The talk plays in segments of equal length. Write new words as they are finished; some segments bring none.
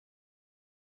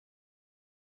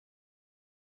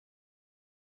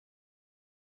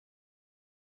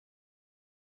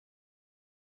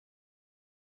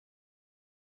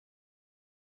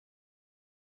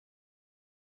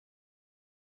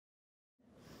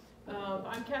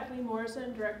I'm Kathleen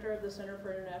Morrison, Director of the Center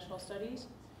for International Studies,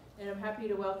 and I'm happy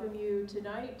to welcome you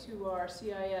tonight to our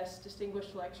CIS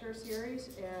Distinguished Lecture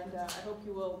Series, and I hope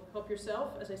you will help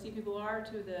yourself, as I see people are,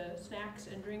 to the snacks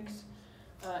and drinks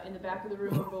in the back of the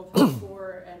room, both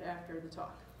before and after the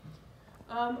talk.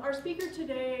 Our speaker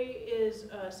today is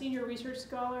a Senior Research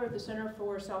Scholar at the Center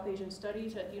for South Asian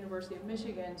Studies at the University of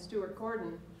Michigan, Stewart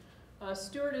Gordon.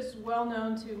 Stewart is well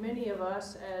known to many of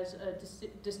us as a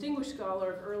distinguished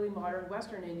scholar of early modern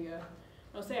Western India.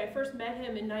 I'll say I first met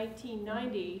him in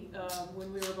 1990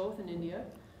 when we were both in India,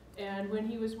 and when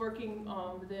he was working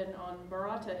then on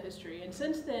Maratha history. And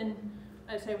since then,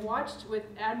 as I watched with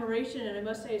admiration and I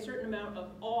must say a certain amount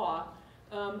of awe,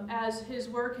 as his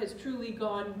work has truly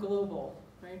gone global,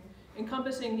 right?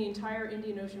 Encompassing the entire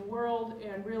Indian Ocean world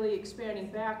and really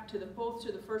expanding back to both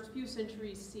to the first few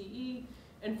centuries CE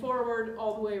and forward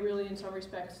all the way really in some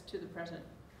respects to the present.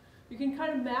 You can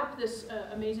kind of map this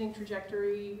amazing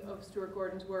trajectory of Stewart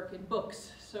Gordon's work in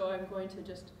books, so I'm going to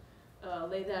just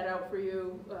lay that out for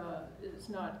you. It's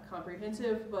not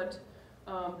comprehensive, but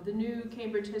the new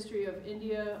Cambridge History of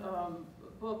India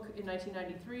book in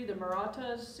 1993, the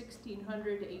Marathas,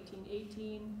 1600 to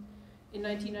 1818. In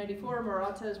 1994,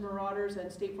 Marathas, Marauders,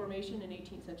 and State Formation in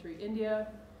 18th Century India.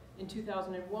 In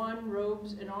 2001,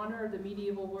 Robes and Honor, the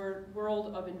Medieval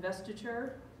World of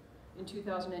Investiture. In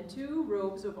 2002,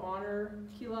 Robes of Honor,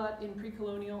 Kilat in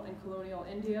Pre-Colonial and Colonial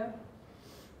India.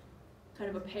 Kind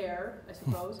of a pair, I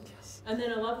suppose. Yes. And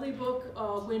then a lovely book,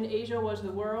 When Asia Was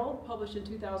the World, published in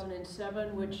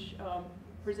 2007, which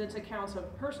presents accounts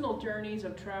of personal journeys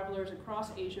of travelers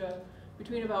across Asia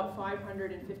between about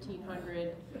 500 and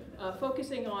 1500,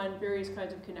 focusing on various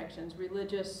kinds of connections,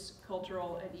 religious,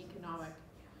 cultural, and economic.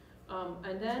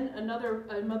 And then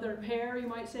another pair, you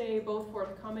might say, both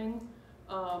forthcoming,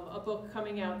 a book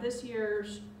coming out this year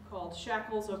called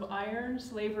Shackles of Iron,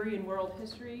 Slavery in World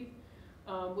History,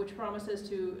 which promises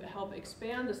to help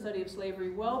expand the study of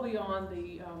slavery well beyond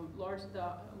the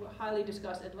highly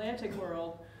discussed Atlantic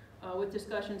world, with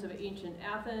discussions of ancient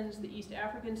Athens, the East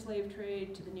African slave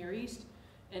trade to the Near East,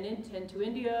 and to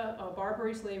India,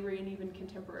 Barbary slavery, and even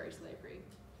contemporary slavery.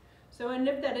 So, and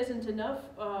if that isn't enough,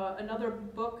 another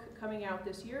book coming out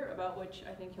this year, about which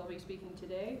I think he'll be speaking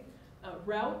today,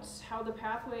 Routes, How the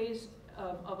Pathways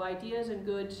of Ideas and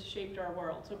Goods Shaped Our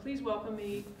World. So please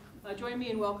join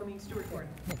me in welcoming Stewart Gordon.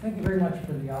 Well, thank you very much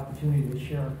for the opportunity to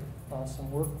share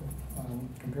some work on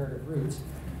comparative roots.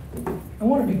 I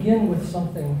want to begin with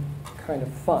something kind of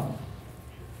fun.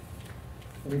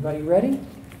 Everybody ready?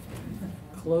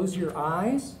 Close your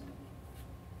eyes.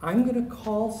 I'm going to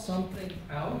call something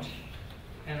out,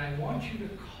 and I want you to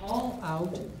call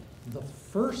out the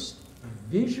first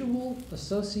visual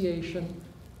association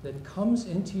that comes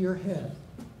into your head,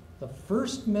 the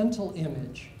first mental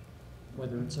image,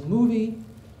 whether it's a movie,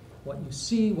 what you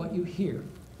see, what you hear.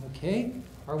 Okay?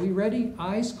 Are we ready?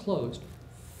 Eyes closed.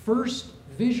 First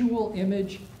visual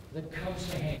image that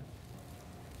comes to hand.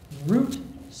 Route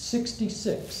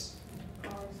 66.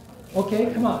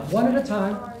 Okay, come on, one at a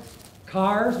time.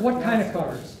 Cars, what kind of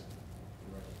cars?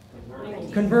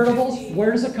 Convertibles,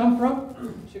 where does it come from?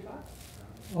 Chicago.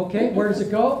 Okay, where does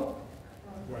it go?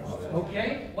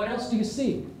 Okay, what else do you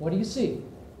see? What do you see?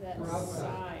 That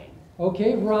sign.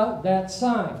 Okay, that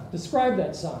sign. Describe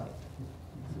that sign.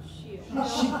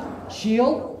 Shield.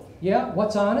 Shield? Yeah,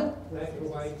 what's on it? Black and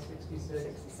white, 66.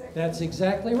 That's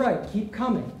exactly right. Keep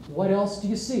coming. What else do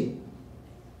you see?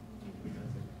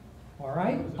 All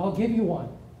right, I'll give you one.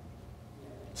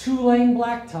 Two-lane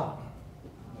blacktop,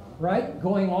 right?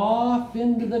 Going off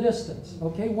into the distance.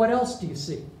 Okay, what else do you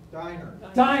see? Diner.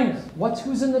 Diner.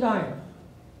 Who's in the diner?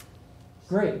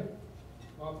 Great.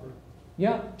 Offer.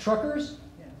 Yeah, truckers?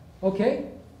 Yeah. Okay.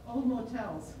 Old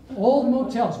motels. Old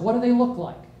motels. What do they look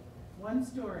like? One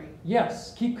story.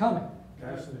 Yes, keep coming.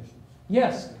 Gas stations.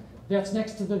 Yes, that's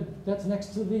next to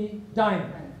the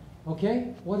diner.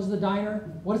 Okay? What is the diner?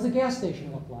 What does the gas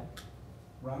station look like?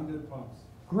 Rounded pumps.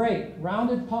 Great.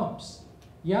 Rounded pumps.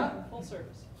 Yeah? Full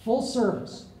service. Full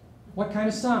service. What kind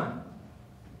of sign?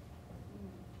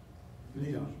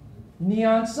 Neon.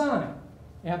 Neon sign.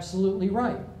 Absolutely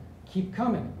right. Keep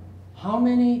coming. How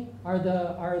many is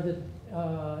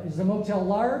the motel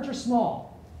large or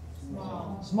small?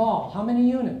 Small. Small. How many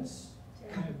units?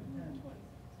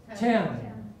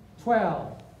 10.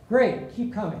 12. Great.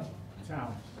 Keep coming.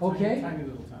 Towns. Okay. Tiny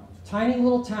little towns. Tiny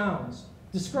little towns.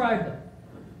 Describe them.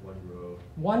 One road.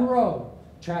 One road.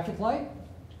 Traffic light?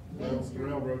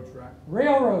 Railroad track.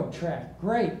 Railroad track.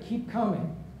 Great. Keep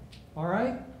coming. All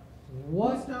right.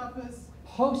 What? Post office.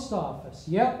 Post office.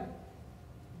 Yep.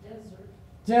 Desert.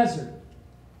 Desert.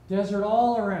 Desert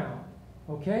all around.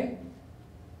 Okay?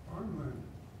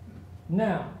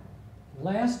 Now,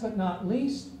 last but not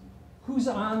least, who's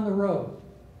on the road?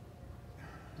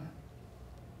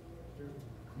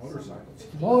 Motorcycles.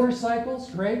 Motorcycles,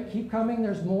 great, keep coming,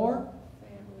 there's more.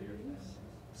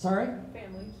 Sorry?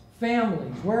 Families.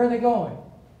 Families, where are they going?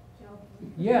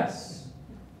 Yes.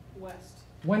 West.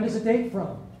 When does it date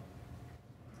from?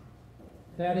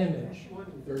 That image.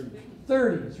 30.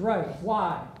 30s, right.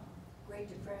 Why? Great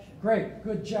Depression. Great,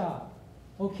 good job.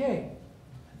 Okay,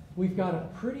 we've got a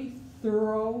pretty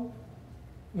thorough,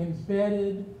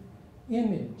 embedded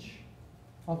image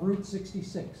of Route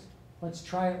 66. Let's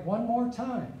try it one more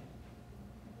time.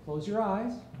 Close your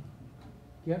eyes.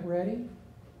 Get ready.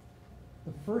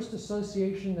 The first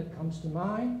association that comes to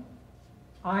mind,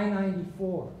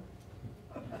 I-94.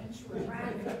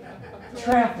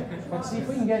 Traffic. Let's see if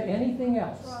we can get anything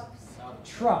else.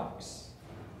 Trucks.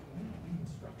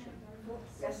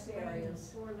 Rest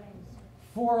areas.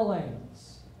 4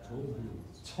 lanes.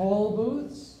 Toll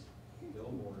booths.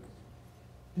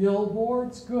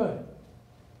 Billboards. Good.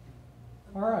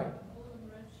 All right.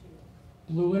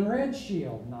 Blue and red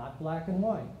shield, not black and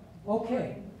white.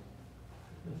 Okay.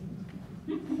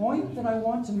 The point that I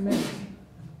want to make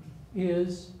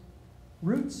is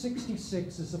Route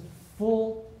 66 is a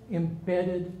full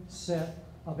embedded set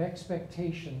of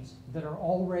expectations that are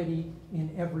already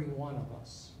in every one of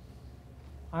us.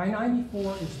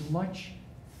 I-94 is much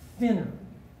thinner.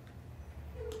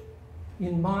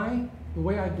 The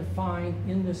way I define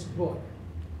in this book,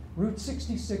 Route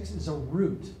 66 is a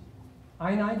route.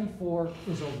 I-94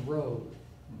 is a road.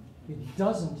 It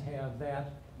doesn't have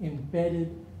that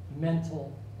embedded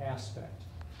mental aspect.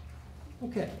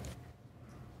 Okay.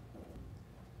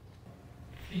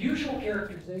 The usual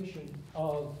characterization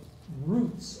of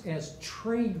routes as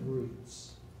trade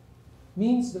routes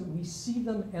means that we see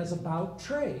them as about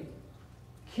trade,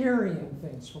 carrying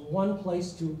things from one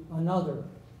place to another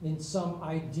in some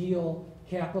ideal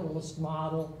capitalist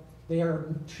model. They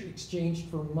are exchanged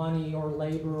for money or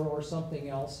labor or something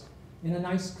else in a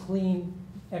nice, clean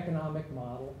economic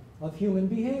model of human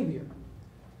behavior.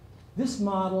 This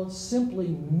model simply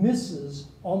misses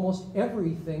almost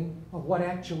everything of what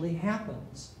actually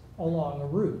happens along a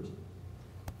route.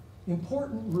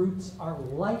 Important routes are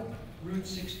like Route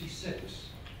 66.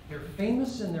 They're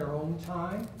famous in their own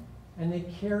time, and they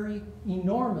carry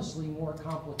enormously more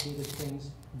complicated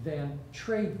things than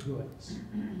trade goods,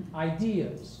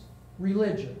 ideas,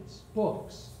 religions,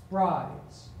 books,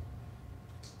 brides,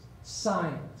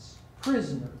 science,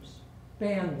 prisoners,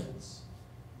 bandits,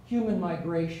 human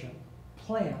migration,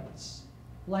 plants,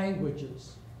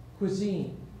 languages,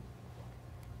 cuisine.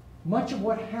 Much of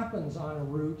what happens on a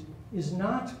route is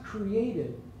not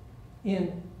created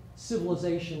in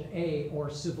civilization A or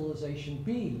civilization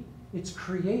B. It's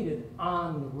created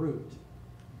on the route.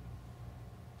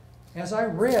 As I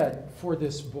read for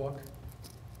this book,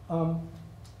 the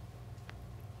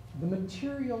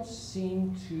material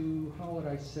seemed to, how would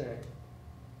I say,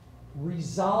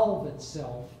 resolve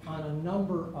itself on a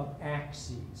number of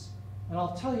axes. And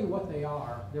I'll tell you what they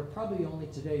are. There'll probably only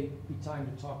today be time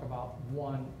to talk about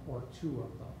 1 or 2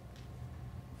 of them.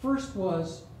 First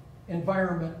was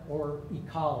environment or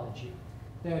ecology.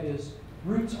 That is,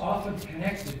 routes often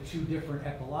connected to different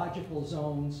ecological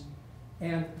zones,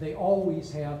 and they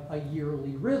always have a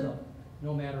yearly rhythm,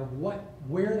 no matter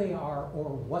where they are or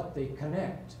what they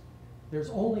connect. There's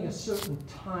only a certain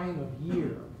time of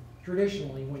year,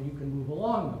 traditionally, when you can move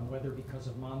along them, whether because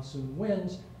of monsoon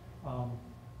winds,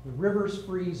 the rivers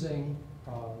freezing,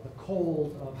 the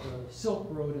cold of the Silk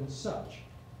Road and such,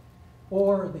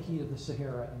 or the heat of the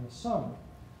Sahara in the summer.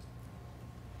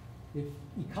 If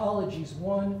ecology is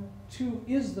 1, 2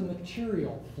 is the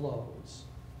material flows.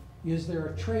 Is there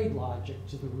a trade logic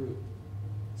to the route?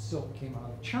 Silk came out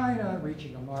of China,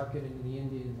 reaching a market into the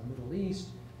Indian and the Middle East.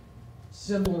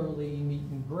 Similarly, meat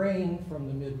and grain from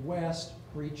the Midwest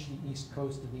reach the east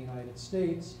coast of the United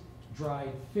States.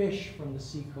 Dried fish from the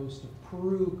seacoast of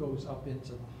Peru goes up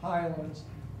into the highlands.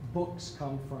 Books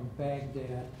come from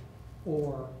Baghdad,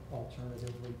 or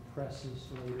alternatively, presses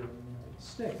later in the United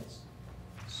States.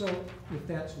 So if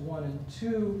that's 1 and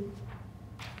 2,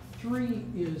 3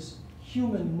 is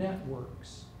human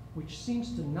networks, which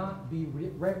seems to not be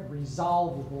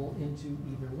resolvable into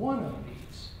either one of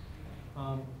these.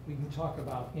 We can talk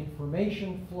about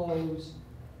information flows,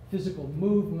 physical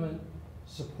movement,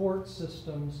 support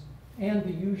systems, and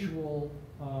the usual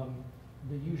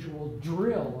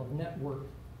drill of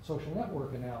social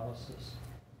network analysis.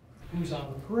 Who's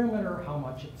on the perimeter, how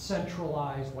much it's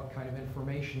centralized, what kind of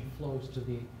information flows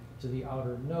to the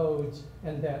outer nodes,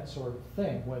 and that sort of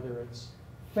thing, whether it's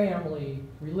family,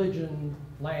 religion,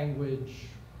 language,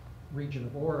 region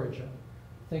of origin.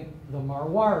 Think the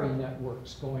Marwari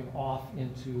networks going off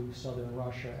into southern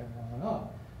Russia and on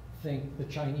up. Think the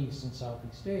Chinese in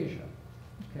Southeast Asia.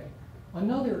 Okay.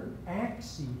 Another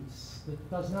axis that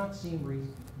does not seem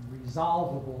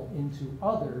resolvable into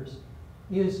others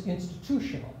is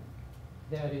institutional.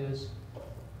 That is,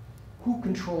 who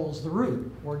controls the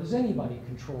route? Or does anybody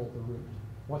control the route?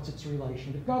 What's its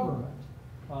relation to government?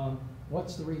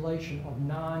 What's the relation of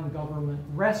non-government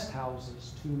rest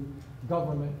houses to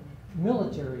government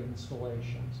military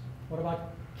installations? What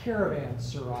about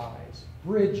caravanserais,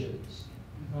 bridges,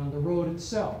 the road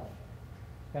itself?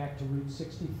 Back to Route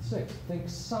 66. Think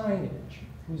signage.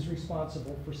 Who's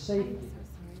responsible for safety?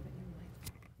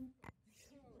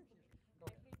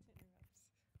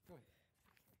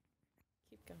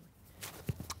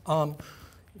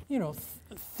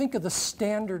 Think of the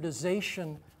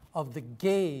standardization of the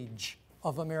gauge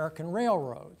of American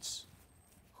railroads.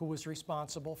 Who was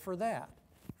responsible for that?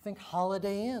 Think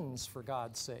Holiday Inns, for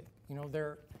God's sake.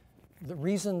 The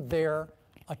reason they're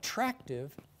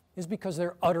attractive is because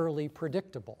they're utterly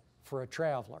predictable for a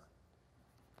traveler.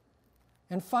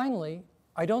 And finally,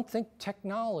 I don't think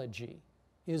technology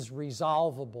is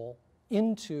resolvable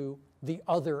into the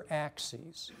other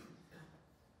axes.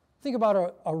 Think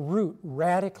about a route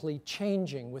radically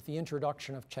changing with the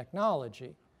introduction of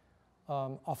technology.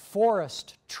 A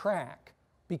forest track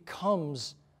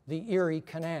becomes the Erie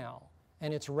Canal,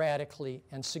 and it's radically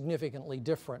and significantly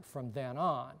different from then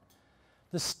on.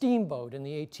 The steamboat in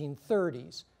the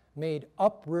 1830s made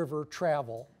upriver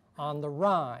travel on the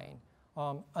Rhine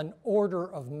an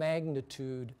order of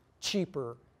magnitude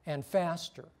cheaper and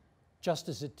faster, just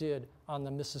as it did on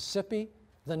the Mississippi,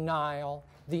 the Nile,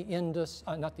 the Indus,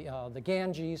 the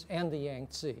Ganges, and the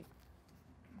Yangtze.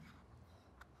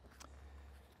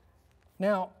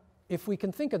 Now, if we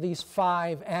can think of these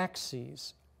 5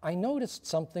 axes, I noticed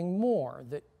something more,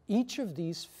 that each of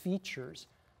these features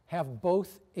have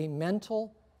both a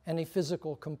mental and a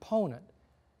physical component.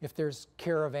 If there's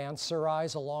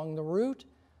caravanserais along the route,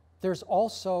 there's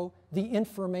also the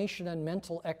information and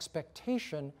mental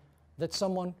expectation that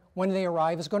someone, when they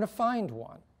arrive, is going to find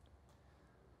one.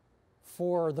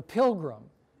 For the pilgrim,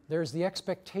 there's the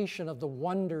expectation of the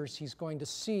wonders he's going to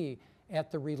see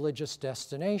at the religious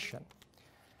destination.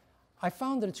 I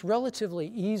found that it's relatively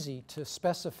easy to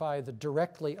specify the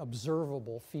directly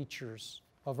observable features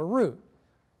of a route: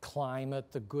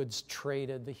 climate, the goods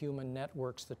traded, the human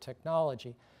networks, the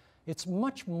technology. It's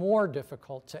much more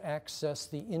difficult to access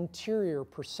the interior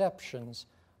perceptions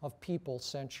of people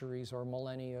centuries or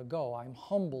millennia ago. I'm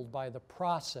humbled by the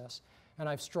process, and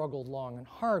I've struggled long and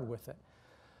hard with it.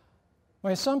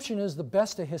 My assumption is the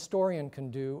best a historian can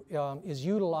do is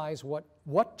utilize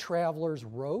what travelers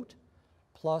wrote,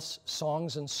 plus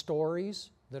songs and stories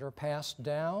that are passed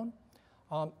down,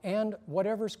 and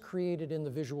whatever's created in the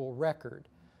visual record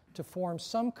to form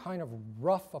some kind of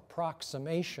rough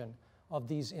approximation of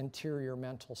these interior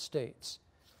mental states.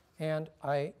 And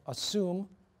I assume,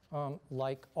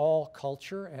 like all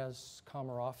culture, as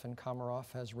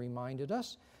Komarov has reminded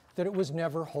us, that it was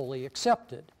never wholly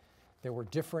accepted. There were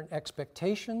different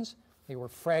expectations, they were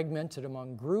fragmented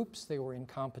among groups, they were in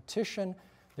competition,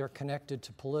 they're connected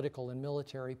to political and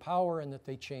military power, and that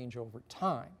they change over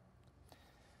time.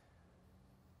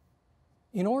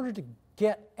 In order to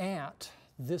get at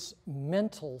this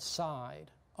mental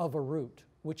side of a route,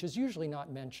 which is usually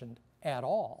not mentioned at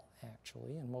all,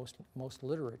 actually, in most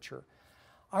literature,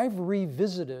 I've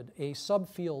revisited a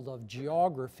subfield of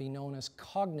geography known as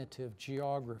cognitive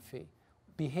geography,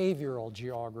 behavioral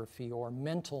geography, or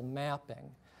mental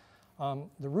mapping.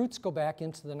 The roots go back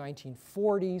into the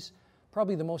 1940s.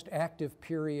 Probably the most active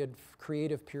period,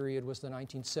 creative period, was the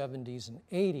 1970s and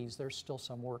 80s. There's still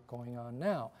some work going on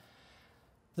now.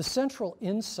 The central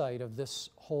insight of this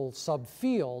whole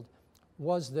subfield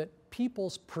was that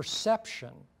people's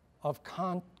perception of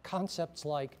concepts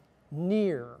like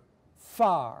near,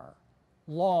 far,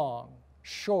 long,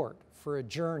 short for a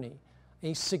journey,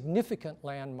 a significant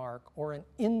landmark or an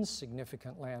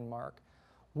insignificant landmark,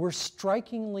 were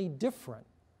strikingly different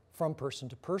from person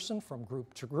to person, from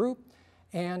group to group,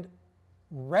 and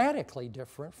radically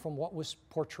different from what was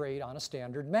portrayed on a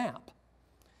standard map.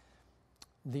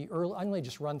 I'm going to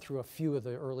just run through a few of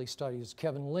the early studies.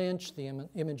 Kevin Lynch, The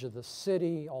Image of the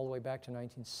City, all the way back to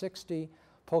 1960.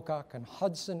 Pocock and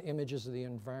Hudson, Images of the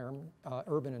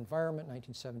Urban Environment,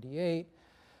 1978.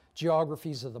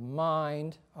 Geographies of the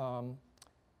Mind,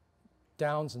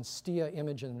 Downs and Stia,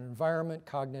 Image and Environment,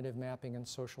 Cognitive Mapping and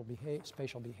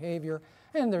Spatial Behavior.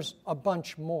 And there's a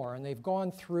bunch more. And they've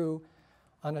gone through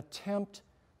an attempt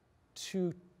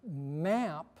to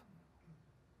map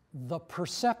the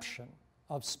perception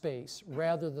of space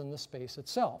rather than the space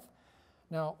itself.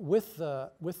 Now, with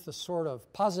the sort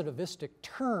of positivistic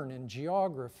turn in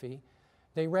geography,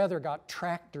 they rather got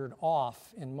tractored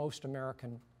off in most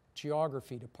American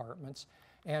geography departments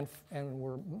and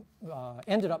were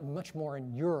ended up much more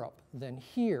in Europe than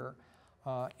here.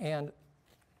 And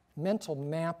mental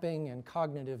mapping and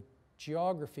cognitive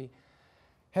geography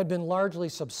had been largely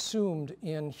subsumed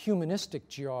in humanistic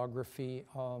geography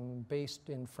based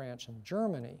in France and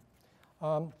Germany.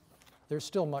 There's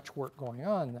still much work going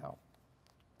on now.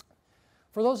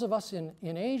 For those of us in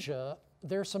Asia,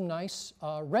 there's some nice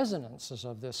resonances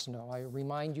of this now. I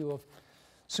remind you of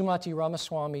Sumati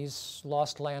Ramaswamy's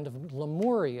Lost Land of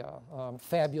Lemuria,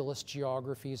 Fabulous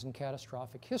Geographies and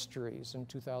Catastrophic Histories in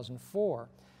 2004,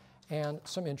 and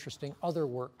some interesting other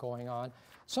work going on,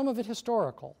 some of it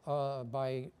historical,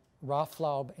 by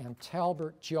Raaflaub and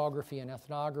Talbert, Geography and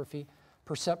Ethnography,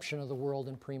 Perception of the World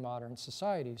in Pre-Modern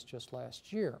Societies, just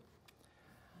last year.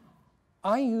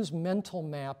 I use mental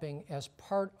mapping as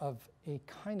part of a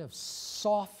kind of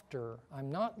softer,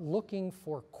 I'm not looking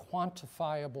for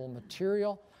quantifiable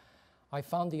material. I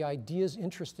found the ideas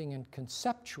interesting in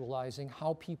conceptualizing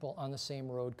how people on the same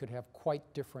road could have quite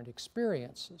different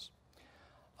experiences.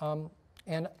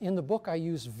 And in the book I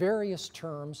use various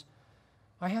terms.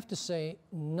 I have to say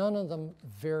none of them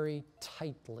very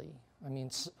tightly. I mean,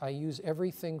 I use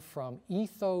everything from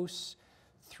ethos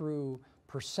through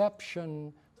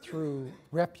perception, through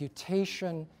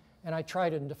reputation, and I try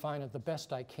to define it the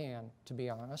best I can, to be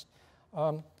honest.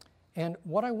 And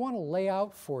what I want to lay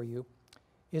out for you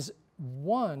is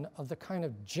one of the kind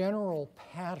of general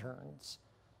patterns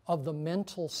of the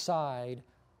mental side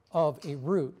of a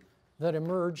route that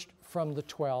emerged from the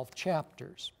 12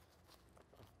 chapters.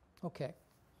 Okay,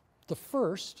 the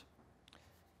first,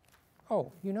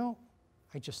 oh, you know,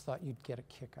 I just thought you'd get a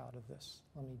kick out of this.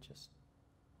 Let me just,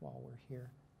 while we're here.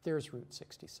 There's Route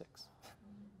 66.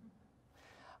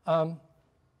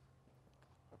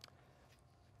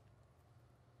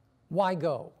 Why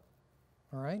go?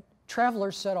 All right?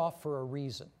 Travelers set off for a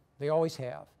reason. They always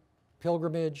have.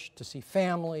 Pilgrimage, to see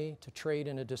family, to trade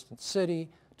in a distant city,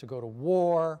 to go to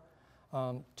war,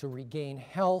 to regain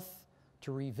health,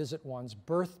 to revisit one's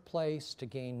birthplace, to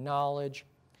gain knowledge.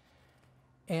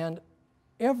 And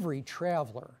every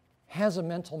traveler has a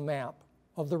mental map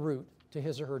of the route to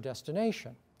his or her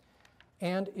destination.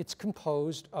 And it's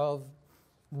composed of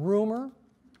rumor,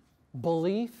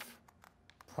 belief,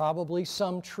 probably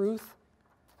some truth,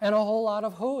 and a whole lot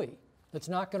of hooey that's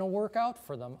not going to work out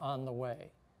for them on the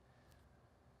way.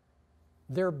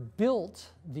 They're built,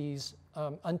 these,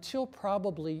 until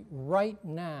probably right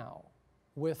now,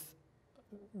 with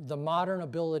the modern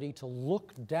ability to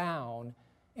look down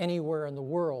anywhere in the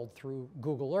world through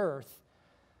Google Earth,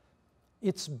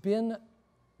 it's been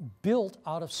built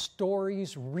out of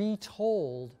stories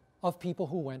retold of people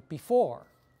who went before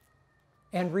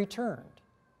and returned.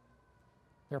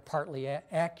 They're partly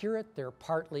accurate, they're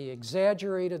partly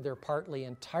exaggerated, they're partly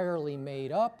entirely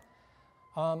made up.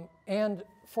 And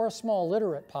for a small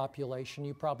literate population,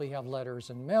 you probably have letters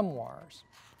and memoirs.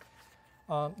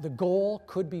 The goal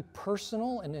could be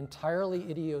personal and entirely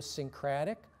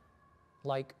idiosyncratic,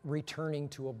 like returning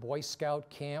to a Boy Scout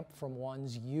camp from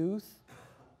one's youth,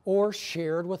 or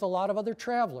shared with a lot of other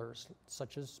travelers,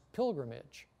 such as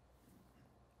pilgrimage.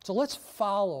 So let's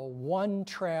follow one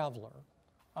traveler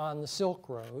on the Silk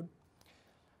Road,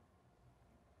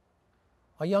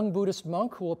 a young Buddhist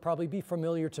monk who will probably be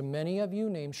familiar to many of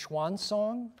you, named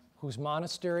Xuanzang, whose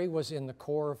monastery was in the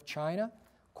core of China,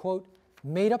 quote,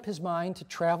 made up his mind to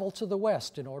travel to the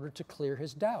West in order to clear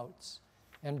his doubts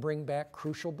and bring back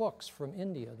crucial books from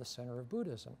India, the center of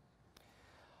Buddhism.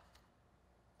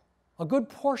 A good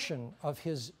portion of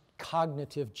his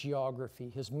cognitive geography,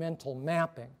 his mental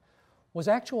mapping, was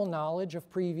actual knowledge of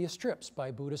previous trips by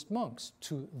Buddhist monks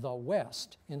to the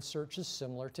West in searches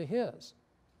similar to his.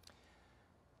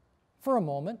 For a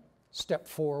moment, step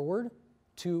forward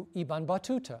to Ibn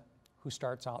Battuta, who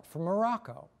starts out from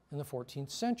Morocco in the 14th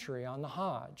century on the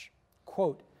Hajj.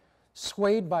 Quote,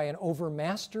 swayed by an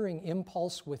overmastering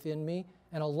impulse within me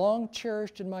and a long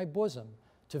cherished in my bosom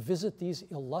to visit these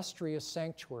illustrious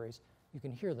sanctuaries. You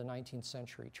can hear the 19th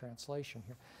century translation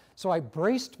here. So I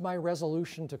braced my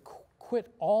resolution to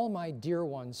quit all my dear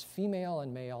ones, female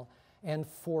and male, and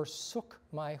forsook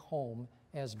my home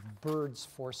as birds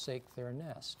forsake their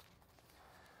nest.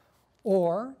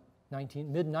 Or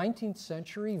mid-19th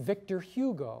century Victor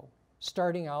Hugo,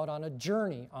 starting out on a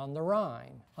journey on the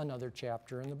Rhine, another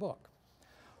chapter in the book.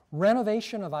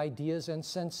 Renovation of ideas and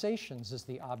sensations is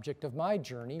the object of my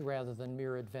journey rather than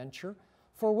mere adventure,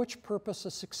 for which purpose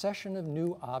a succession of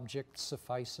new objects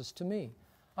suffices to me.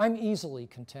 I'm easily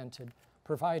contented,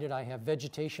 provided I have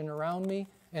vegetation around me,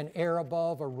 and air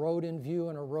above, a road in view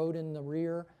and a road in the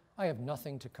rear. I have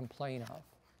nothing to complain of.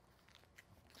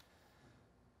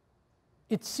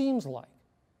 It seems like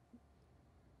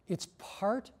it's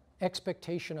part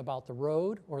expectation about the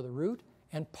road or the route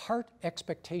and part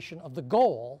expectation of the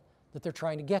goal that they're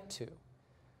trying to get to.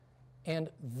 And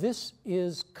this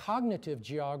is cognitive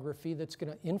geography that's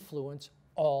going to influence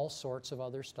all sorts of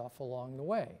other stuff along the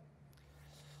way.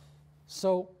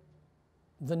 So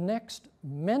the next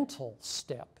mental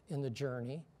step in the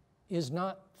journey is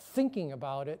not thinking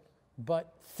about it,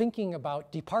 but thinking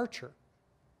about departure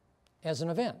as an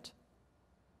event.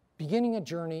 Beginning a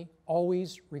journey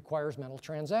always requires mental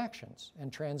transactions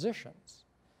and transitions.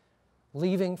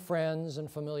 Leaving friends and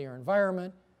familiar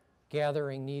environment,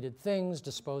 gathering needed things,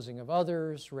 disposing of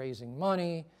others, raising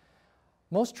money.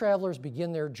 Most travelers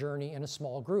begin their journey in a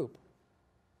small group,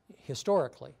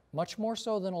 historically, much more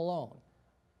so than alone.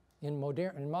 In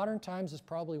modern times, it's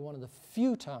probably one of the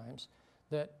few times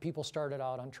that people started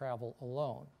out on travel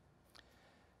alone.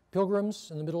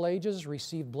 Pilgrims in the Middle Ages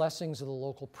received blessings of the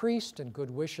local priest and good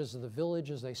wishes of the village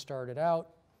as they started out.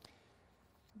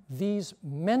 These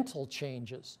mental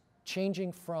changes,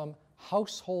 changing from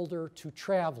householder to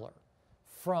traveler,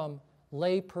 from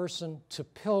layperson to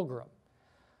pilgrim,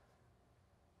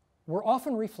 were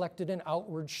often reflected in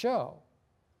outward show.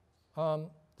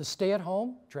 The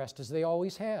stay-at-home, dressed as they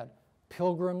always had.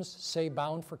 Pilgrims, say,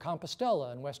 bound for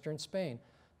Compostela in western Spain,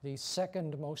 the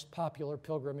second most popular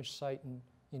pilgrimage site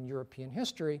in European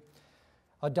history,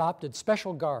 adopted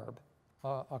special garb,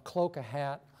 a cloak, a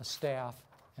hat, a staff,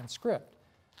 and script.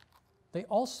 They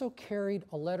also carried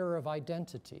a letter of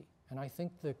identity, and I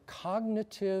think the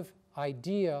cognitive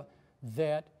idea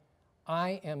that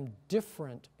I am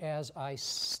different as I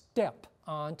step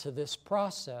onto this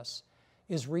process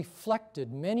is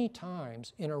reflected many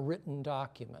times in a written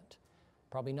document.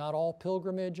 Probably not all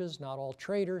pilgrimages, not all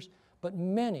traders, but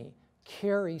many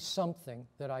carry something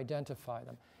that identify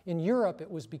them. In Europe, it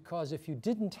was because if you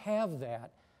didn't have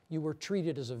that, you were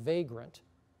treated as a vagrant,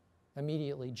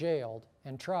 immediately jailed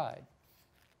and tried.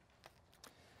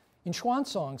 In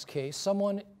Xuanzang's case,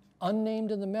 someone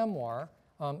unnamed in the memoir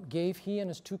gave he and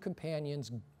his two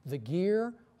companions the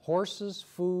gear, horses,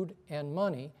 food, and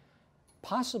money.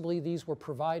 Possibly these were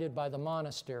provided by the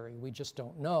monastery, we just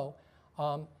don't know,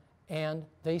 and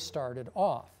they started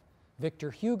off.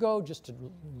 Victor Hugo, just to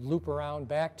loop around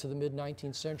back to the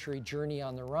mid-19th century Journey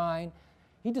on the Rhine,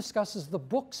 he discusses the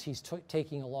books he's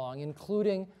taking along,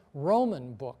 including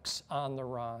Roman books on the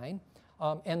Rhine,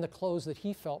 and the clothes that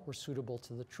he felt were suitable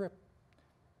to the trip.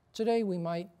 Today we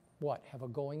might, what, have a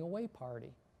going-away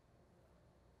party,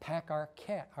 pack our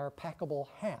packable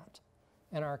hat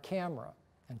and our camera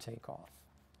and take off.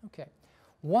 Okay,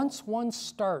 once one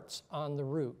starts on the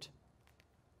route,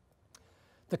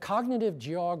 the cognitive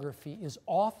geography is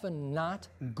often not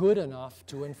good enough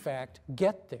to, in fact,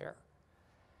 get there.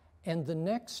 And the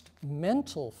next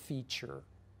mental feature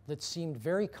that seemed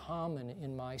very common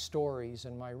in my stories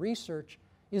and my research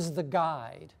is the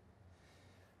guide.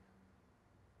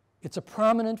 It's a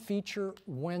prominent feature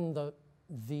when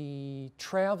the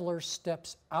traveler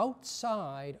steps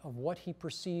outside of what he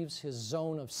perceives his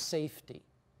zone of safety.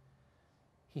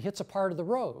 He hits a part of the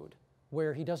road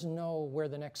where he doesn't know where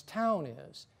the next town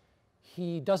is.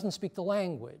 He doesn't speak the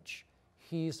language.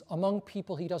 He's among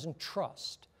people he doesn't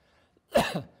trust.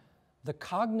 The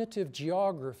cognitive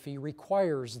geography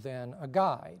requires then a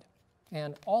guide.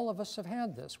 And all of us have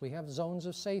had this. We have zones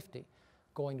of safety.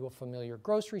 Going to a familiar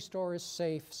grocery store is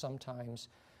safe. Sometimes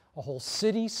a whole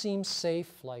city seems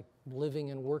safe, like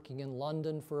living and working in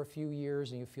London for a few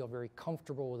years and you feel very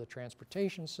comfortable with the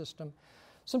transportation system.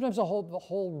 Sometimes the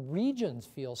whole regions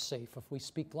feel safe if we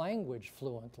speak language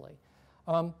fluently.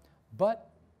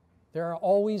 But there are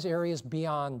always areas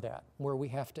beyond that where we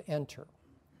have to enter.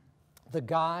 The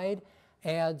guide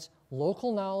adds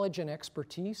local knowledge and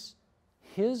expertise,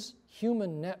 his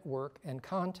human network and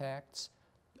contacts,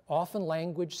 often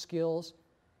language skills,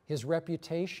 his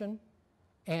reputation,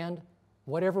 and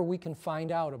whatever we can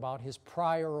find out about his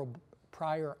prior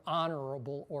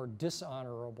honorable or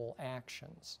dishonorable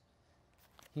actions.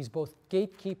 He's both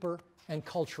gatekeeper and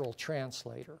cultural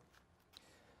translator.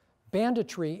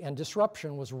 Banditry and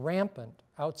disruption was rampant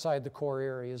outside the core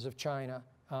areas of China,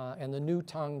 and the new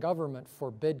Tang government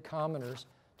forbid commoners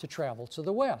to travel to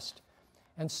the west.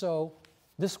 And so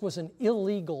this was an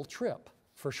illegal trip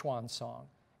for Xuanzang,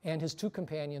 and his two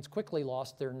companions quickly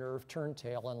lost their nerve, turned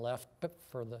tail, and left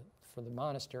for the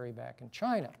monastery back in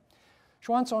China.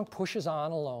 Xuanzang pushes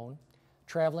on alone,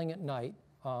 traveling at night,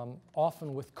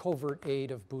 often with covert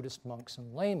aid of Buddhist monks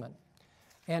and laymen.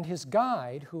 And his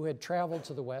guide, who had traveled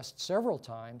to the west several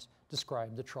times,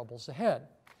 described the troubles ahead.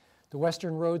 The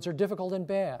western roads are difficult and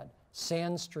bad.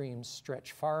 Sand streams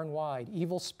stretch far and wide.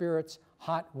 Evil spirits,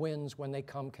 hot winds when they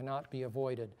come cannot be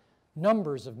avoided.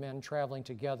 Numbers of men traveling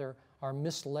together are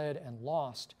misled and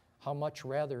lost. How much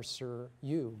rather, sir,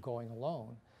 you going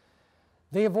alone?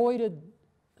 They avoided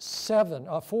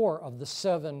 4 of the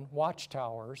 7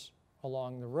 watchtowers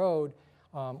along the road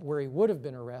where he would have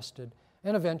been arrested,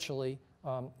 and eventually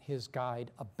his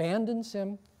guide abandons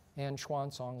him, and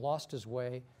Xuanzang lost his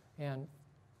way, and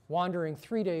wandering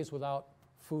 3 days without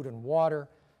food and water,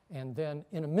 and then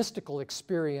in a mystical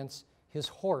experience, his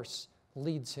horse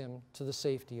leads him to the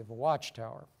safety of a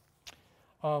watchtower.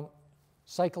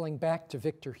 Cycling back to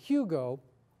Victor Hugo,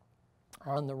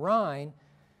 on the Rhine,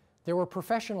 there were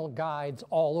professional guides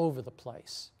all over the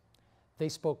place. They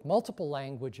spoke multiple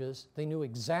languages. They knew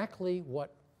exactly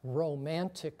what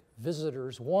romantic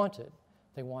visitors wanted.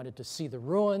 They wanted to see the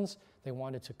ruins. They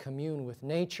wanted to commune with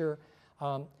nature.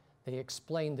 They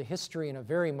explained the history in a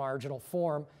very marginal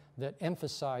form that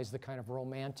emphasized the kind of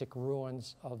romantic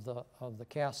ruins of the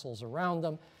castles around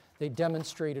them. They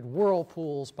demonstrated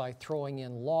whirlpools by throwing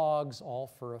in logs, all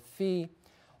for a fee,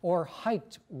 or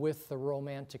hiked with the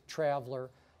romantic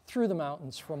traveler through the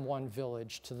mountains from one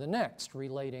village to the next,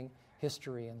 relating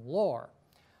history and lore.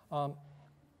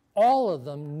 All of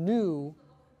them knew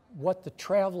what the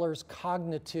traveler's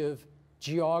cognitive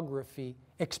geography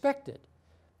expected,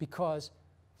 because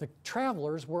the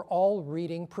travelers were all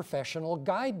reading professional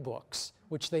guidebooks,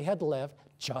 which they had left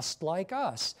just like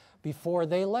us. Before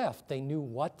they left, they knew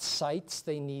what sites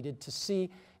they needed to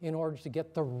see in order to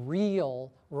get the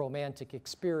real romantic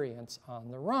experience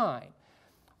on the Rhine.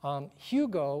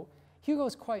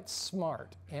 Hugo's quite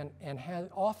smart and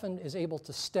often is able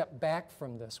to step back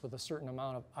from this with a certain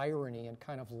amount of irony and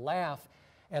kind of laugh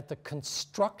at the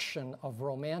construction of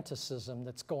romanticism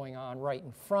that's going on right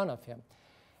in front of him.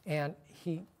 And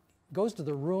he goes to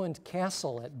the ruined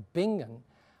castle at Bingen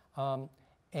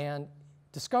and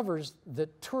discovers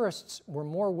that tourists were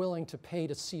more willing to pay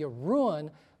to see a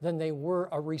ruin than they were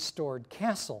a restored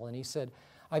castle. And he said,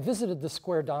 I visited the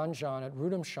square donjon at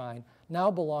Rudolfsheim,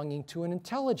 now belonging to an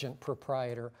intelligent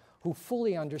proprietor who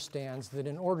fully understands that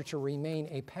in order to remain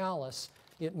a palace,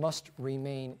 it must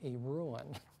remain a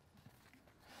ruin.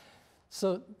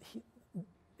 So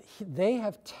they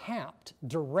have tapped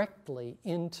directly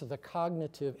into the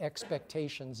cognitive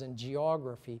expectations and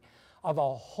geography of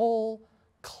a whole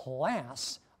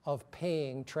class of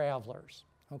paying travelers.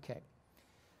 Okay.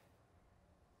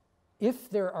 If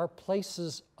there are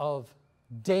places of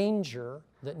danger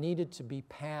that needed to be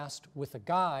passed with a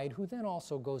guide, who then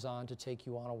also goes on to take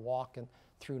you on a walk and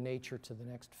through nature to the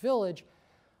next village,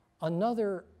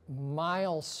 another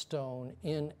milestone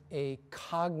in a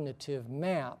cognitive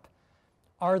map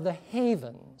are the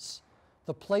havens,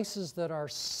 the places that are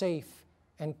safe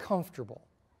and comfortable.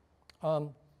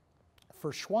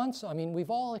 For Xuanzang, I mean,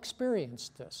 we've all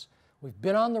experienced this. We've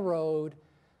been on the road,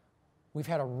 we've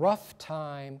had a rough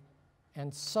time,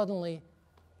 and suddenly,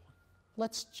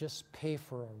 let's just pay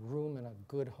for a room in a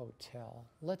good hotel.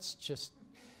 Let's just,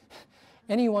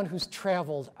 anyone who's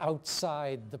traveled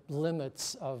outside the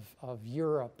limits of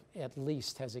Europe at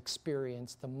least has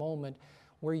experienced the moment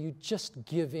where you just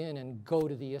give in and go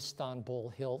to the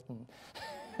Istanbul Hilton.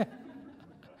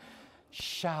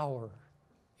 Shower,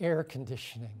 air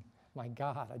conditioning. My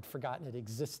God, I'd forgotten it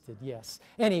existed, yes.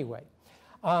 Anyway,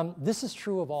 this is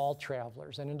true of all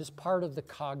travelers, and it is part of the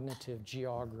cognitive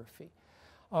geography.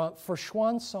 For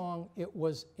Xuanzang, it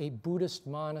was a Buddhist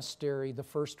monastery, the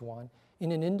first one,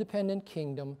 in an independent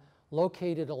kingdom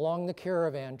located along the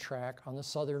caravan track on the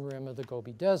southern rim of the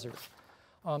Gobi Desert.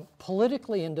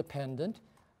 Politically independent,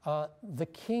 the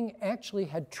king actually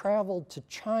had traveled to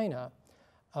China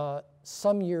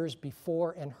some years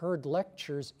before and heard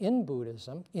lectures in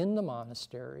Buddhism in the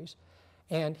monasteries,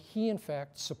 and he in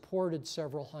fact supported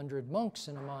several hundred monks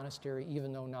in a monastery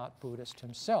even though not Buddhist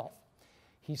himself.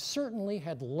 He certainly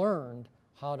had learned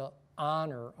how to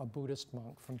honor a Buddhist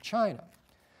monk from China.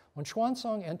 When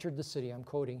Xuanzang entered the city, I'm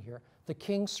quoting here, the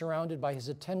king, surrounded by his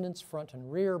attendants front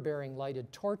and rear bearing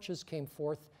lighted torches, came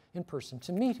forth in person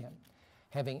to meet him.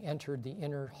 Having entered the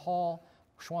inner hall,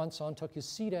 Xuanzang took his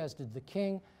seat, as did the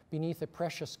king, beneath a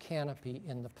precious canopy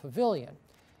in the pavilion.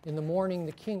 In the morning,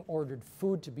 the king ordered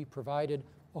food to be provided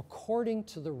according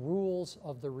to the rules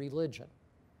of the religion.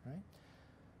 Right?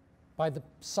 By the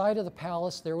side of the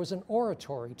palace, there was an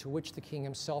oratory to which the king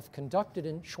himself conducted,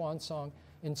 and Xuanzang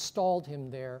installed him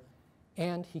there,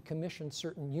 and he commissioned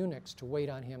certain eunuchs to wait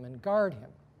on him and guard him.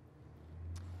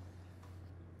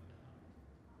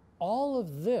 All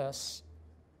of this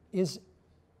is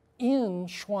in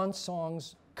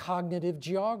Xuanzang's cognitive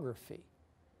geography.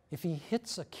 If he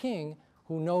hits a king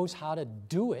who knows how to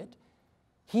do it,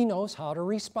 he knows how to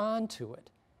respond to it.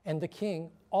 And the king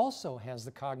also has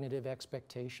the cognitive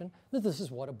expectation that this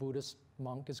is what a Buddhist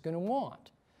monk is going to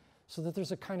want. So that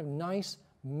there's a kind of nice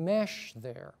mesh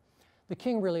there. The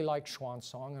king really likes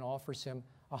Xuanzang and offers him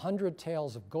 100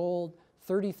 taels of gold,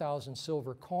 30,000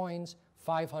 silver coins,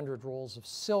 500 rolls of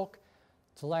silk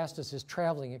to last as his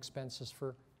traveling expenses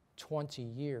for 20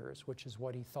 years, which is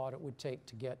what he thought it would take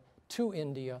to get to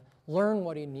India, learn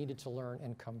what he needed to learn,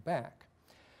 and come back.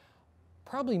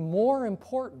 Probably more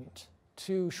important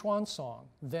to Xuanzang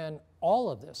than all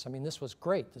of this, I mean, this was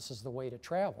great. This is the way to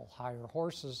travel. Hire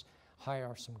horses,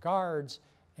 hire some guards,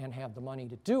 and have the money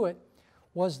to do it,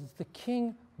 was that the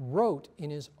king wrote in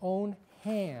his own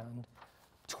hand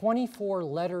 24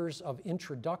 letters of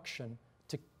introduction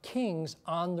to kings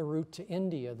on the route to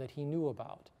India that he knew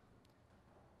about.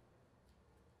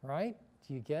 Right?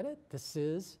 Do you get it? This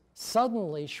is,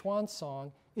 suddenly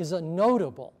Xuanzang is a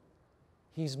notable.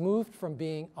 He's moved from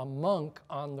being a monk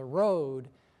on the road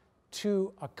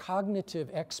to a cognitive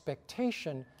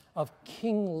expectation of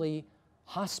kingly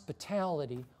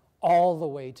hospitality all the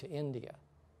way to India.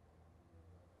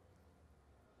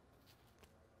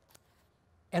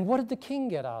 And what did the king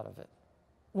get out of it?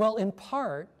 Well, in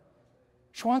part,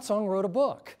 Xuanzang wrote a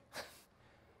book.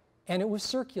 And it was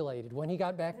circulated when he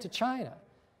got back to China.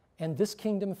 And this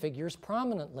kingdom figures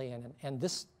prominently in it. And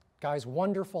this guy's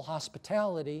wonderful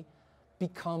hospitality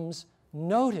becomes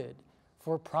noted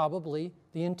for probably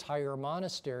the entire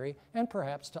monastery and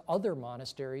perhaps to other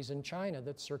monasteries in China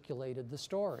that circulated the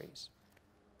stories.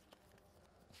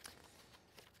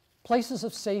 Places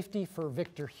of safety for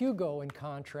Victor Hugo, in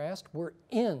contrast, were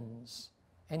inns,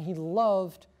 and he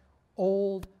loved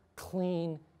old,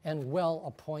 clean, and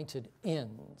well-appointed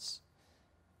inns.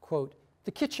 Quote,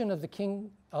 the kitchen of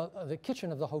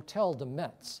the Hotel de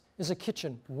Metz is a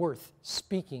kitchen worth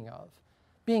speaking of,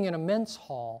 being an immense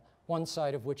hall, one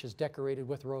side of which is decorated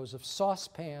with rows of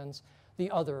saucepans, the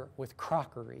other with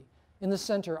crockery. In the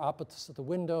center, opposite the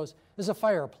windows, is a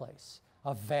fireplace,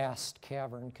 a vast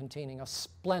cavern containing a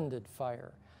splendid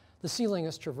fire. The ceiling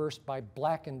is traversed by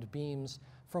blackened beams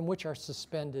from which are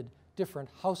suspended different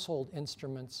household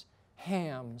instruments,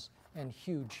 hams, and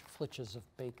huge flitches of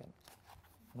bacon.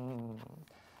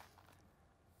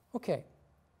 Okay.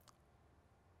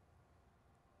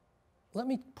 Let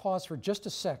me pause for just a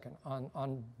second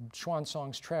on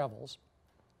Xuanzang's travels.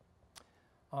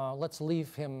 Let's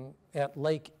leave him at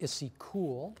Lake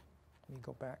Issyk-Kul. Let me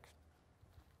go back.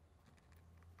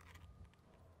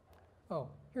 Oh,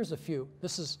 here's a few.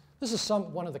 This is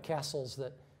one of the castles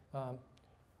that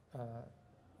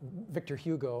Victor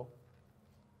Hugo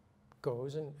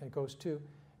goes to.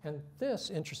 And this,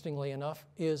 interestingly enough,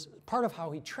 is part of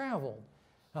how he traveled.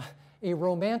 A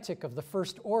romantic of the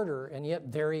first order, and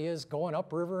yet there he is going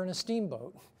upriver in a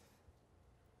steamboat.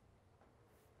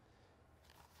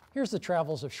 Here's the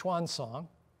travels of Xuanzang,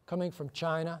 coming from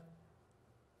China,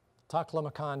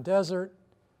 Taklamakan Desert.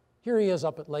 Here he is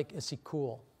up at Lake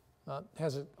Issyk-Kul.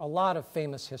 Has a lot of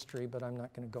famous history, but I'm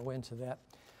not going to go into that.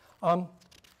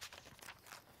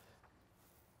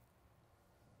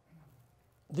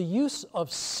 The use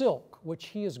of silk, which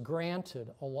he is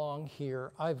granted along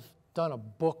here, I've done a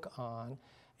book on,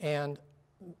 and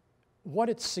what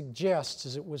it suggests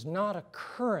is it was not a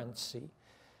currency.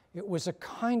 It was a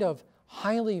kind of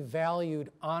highly valued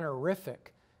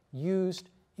honorific used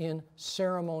in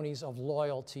ceremonies of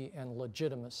loyalty and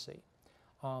legitimacy.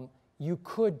 You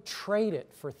could trade it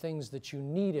for things that you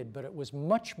needed, but it was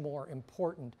much more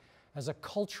important as a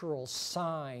cultural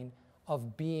sign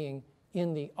of being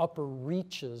in the upper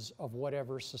reaches of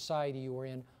whatever society you were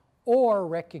in, or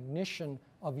recognition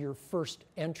of your first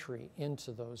entry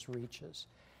into those reaches.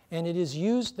 And it is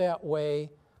used that way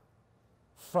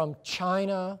from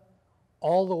China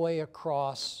all the way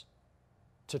across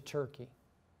to Turkey,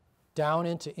 down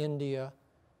into India.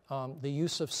 The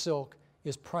use of silk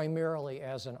is primarily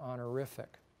as an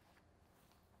honorific.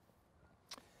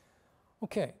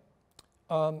 Okay,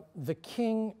 the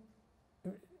king,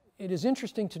 it is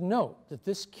interesting to note that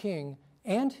this king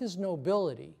and his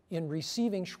nobility in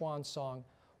receiving Xuanzang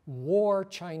wore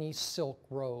Chinese silk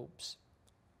robes,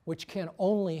 which can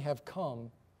only have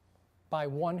come by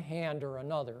one hand or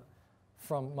another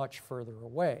from much further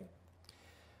away.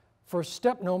 For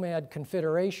steppe nomad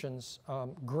confederations,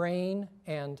 grain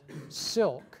and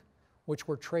silk, which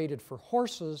were traded for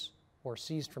horses or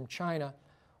seized from China,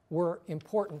 were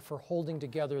important for holding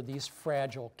together these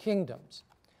fragile kingdoms.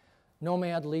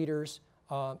 Nomad leaders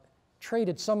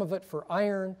traded some of it for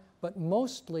iron, but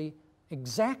mostly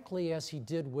exactly as he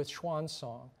did with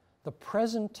Xuanzang. the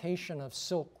presentation of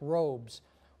silk robes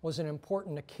was an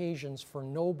important occasion for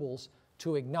nobles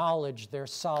to acknowledge their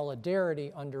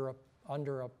solidarity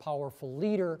under a powerful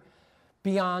leader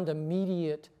beyond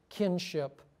immediate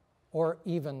kinship or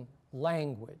even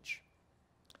language.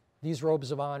 These robes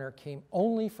of honor came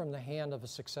only from the hand of a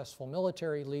successful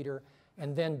military leader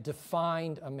and then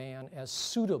defined a man as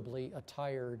suitably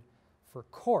attired for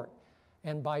court.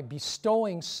 And by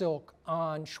bestowing silk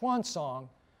on Xuanzang,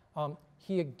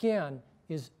 he again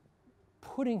is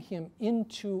putting him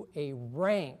into a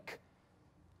rank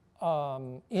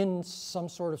in some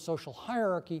sort of social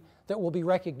hierarchy that will be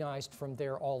recognized from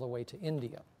there all the way to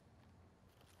India.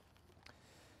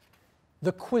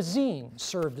 The cuisine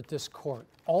served at this court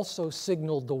also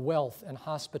signaled the wealth and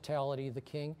hospitality of the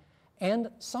king and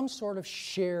some sort of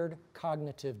shared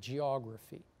cognitive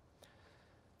geography.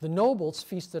 The nobles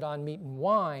feasted on meat and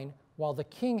wine, while the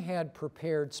king had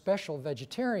prepared special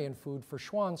vegetarian food for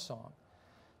Xuanzang.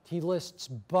 He lists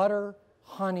butter,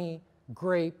 honey,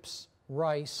 grapes,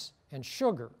 rice, and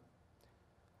sugar.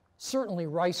 Certainly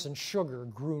rice and sugar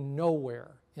grew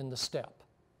nowhere in the steppe.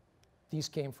 These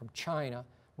came from China.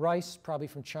 Rice probably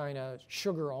from China,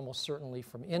 sugar almost certainly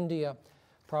from India,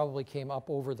 probably came up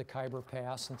over the Khyber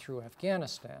Pass and through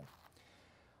Afghanistan.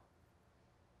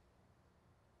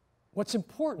 What's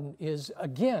important is,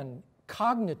 again,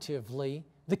 cognitively,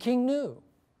 the king knew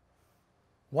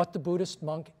what the Buddhist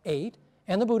monk ate,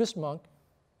 and the Buddhist monk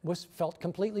felt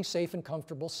completely safe and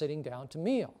comfortable sitting down to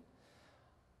meal.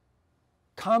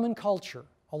 Common culture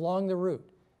along the route,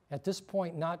 at this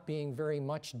point not being very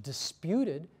much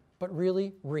disputed, but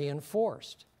really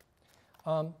reinforced.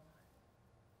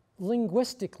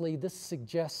 Linguistically, this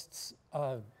suggests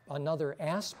another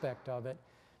aspect of it.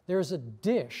 There's a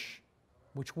dish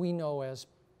which we know as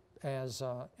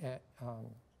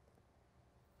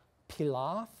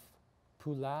pulau,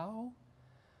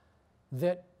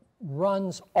 that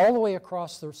runs all the way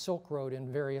across the Silk Road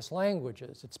in various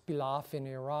languages. It's pilaf in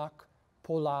Iraq,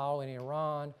 pulao in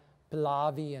Iran,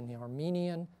 pilavi in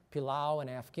Armenian, pilau in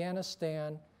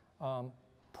Afghanistan,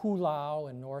 pulao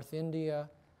in North India,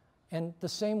 and the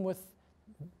same with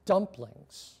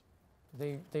dumplings.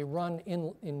 They run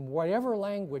in whatever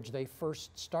language they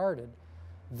first started.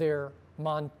 They're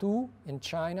mantu in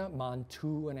China,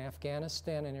 mantu in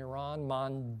Afghanistan and Iran,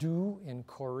 mandu in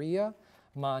Korea,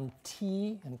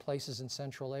 manti in places in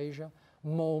Central Asia,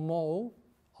 momo,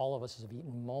 all of us have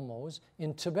eaten momos,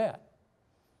 in Tibet.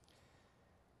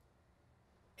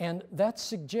 And that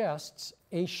suggests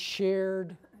a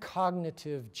shared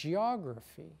cognitive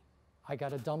geography. I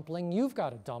got a dumpling, you've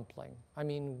got a dumpling. I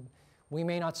mean, we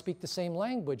may not speak the same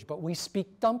language, but we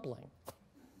speak dumpling,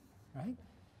 right?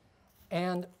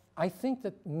 And I think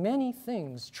that many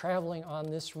things traveling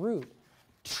on this route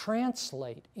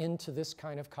translate into this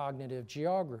kind of cognitive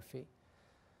geography.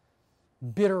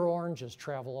 Bitter oranges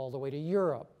travel all the way to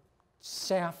Europe.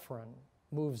 Saffron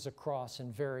moves across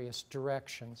in various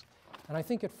directions. And I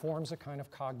think it forms a kind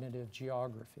of cognitive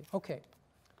geography. Okay,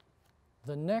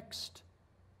 the next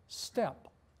step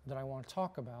that I want to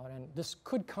talk about, and these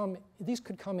could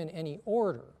come in any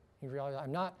order. You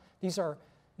realize these are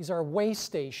way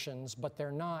stations, but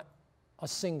they're not a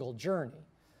single journey,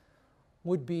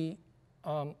 would be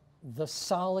the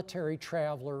solitary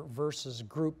traveler versus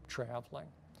group traveling.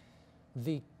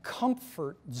 The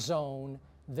comfort zone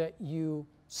that you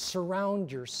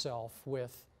surround yourself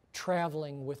with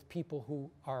traveling with people who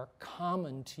are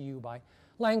common to you by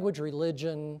language,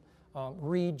 religion,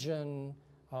 region,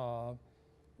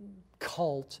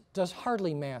 cult,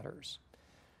 hardly matters.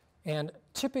 And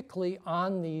typically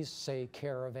on these, say,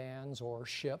 caravans or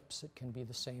ships, it can be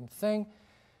the same thing,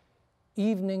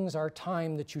 evenings are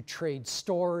time that you trade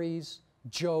stories,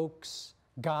 jokes,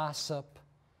 gossip,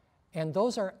 and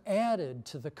those are added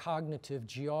to the cognitive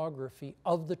geography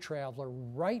of the traveler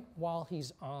right while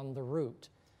he's on the route.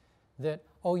 That,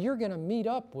 oh, you're going to meet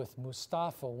up with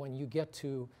Mustafa when you get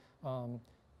to,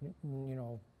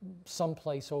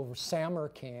 someplace over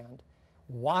Samarkand.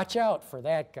 Watch out for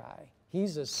that guy.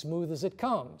 He's as smooth as it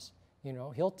comes.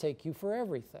 He'll take you for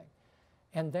everything.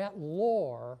 And that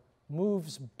lore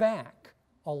moves back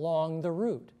along the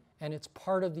route, and it's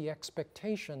part of the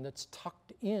expectation that's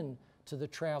tucked in to the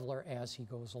traveler as he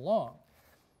goes along.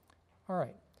 All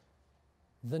right.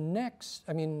 The next,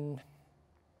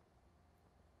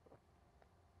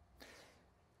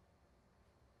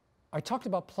 I talked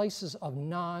about places of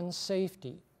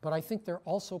non-safety, but I think there are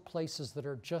also places that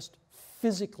are just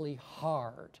physically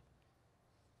hard.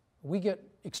 We get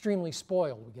extremely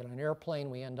spoiled. We get on an airplane,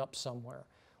 we end up somewhere.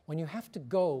 When you have to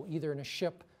go either in a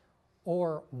ship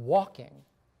or walking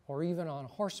or even on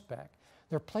horseback,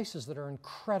 They're places that are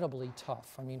incredibly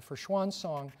tough. I mean, for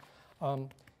Xuanzang,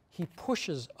 he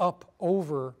pushes up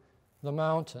over the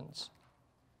mountains.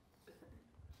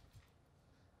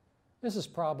 This is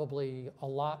probably a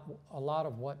lot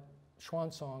of what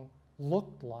Xuanzang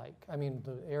looked like. I mean,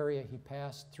 the area he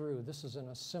passed through. This is in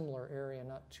a similar area,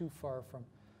 not too far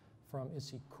from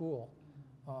Isikul.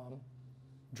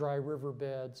 Dry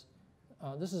riverbeds.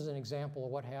 This is an example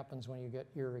of what happens when you get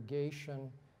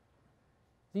irrigation.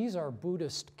 These are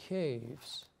Buddhist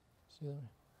caves, see that?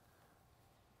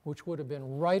 Which would have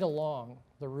been right along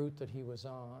the route that he was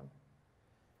on.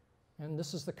 And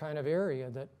this is the kind of area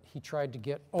that he tried to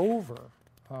get over.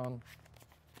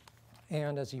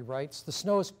 And as he writes, the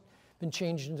snow has been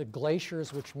changed into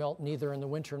glaciers which melt neither in the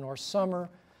winter nor summer.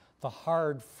 The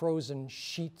hard frozen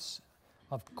sheets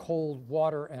of cold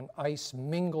water and ice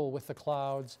mingle with the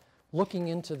clouds. Looking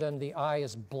into them, the eye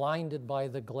is blinded by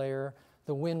the glare.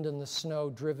 The wind and the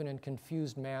snow, driven in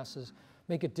confused masses,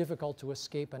 make it difficult to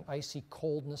escape an icy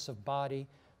coldness of body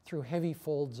through heavy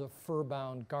folds of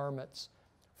fur-bound garments.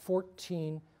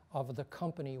 14 of the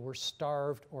company were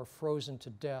starved or frozen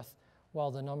to death, while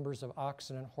the numbers of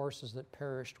oxen and horses that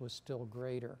perished was still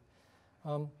greater.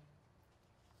 I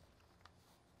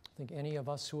think any of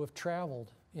us who have traveled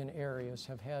in areas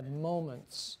have had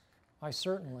moments, I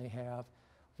certainly have,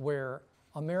 where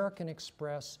American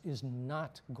Express is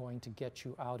not going to get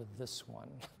you out of this one.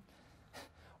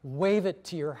 Wave it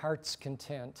to your heart's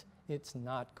content. It's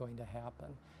not going to happen.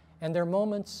 And there are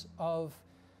moments of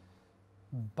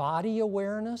body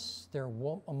awareness. There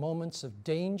are moments of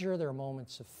danger. There are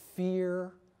moments of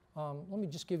fear. Let me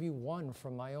just give you one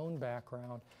from my own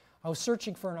background. I was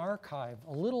searching for an archive,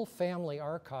 a little family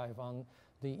archive on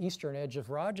the eastern edge of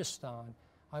Rajasthan.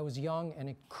 I was young and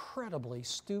incredibly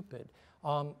stupid.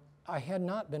 I had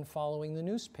not been following the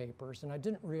newspapers, and I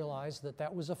didn't realize that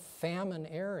that was a famine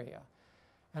area.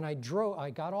 And I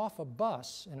got off a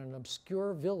bus in an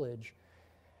obscure village,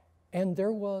 and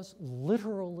there was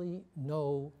literally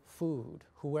no food.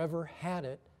 Whoever had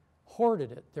it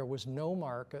hoarded it. There was no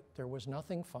market, there was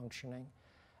nothing functioning,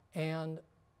 and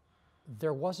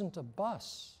there wasn't a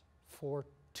bus for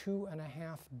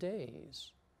 2.5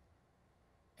 days.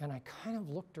 And I kind of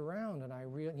looked around and I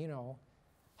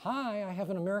hi, I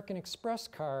have an American Express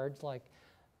card, like,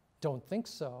 don't think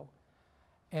so.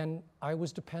 And I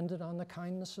was dependent on the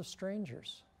kindness of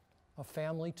strangers. A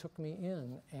family took me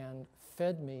in and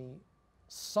fed me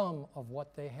some of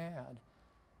what they had.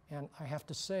 And I have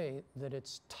to say that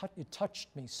it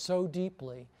touched me so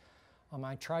deeply.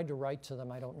 I tried to write to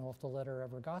them. I don't know if the letter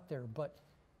ever got there, but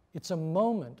it's a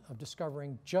moment of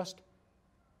discovering just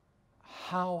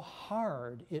how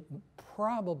hard it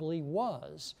probably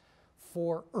was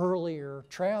for earlier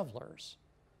travelers.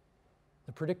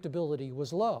 The predictability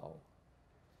was low.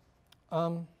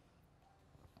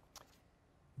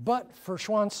 But for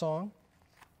Xuanzang,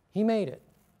 he made it.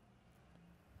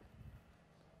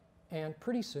 And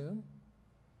pretty soon,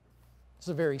 it's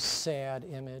a very sad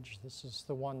image. This is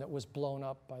the one that was blown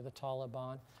up by the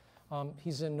Taliban.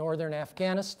 He's in northern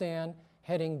Afghanistan,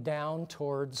 heading down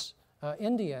towards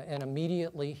India, and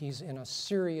immediately he's in a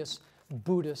serious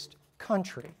Buddhist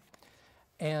country.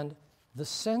 And the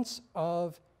sense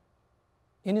of,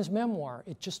 in his memoir,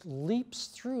 it just leaps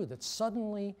through that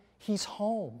suddenly he's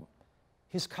home.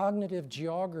 His cognitive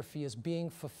geography is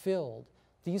being fulfilled.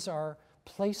 These are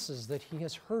places that he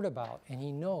has heard about and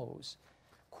he knows.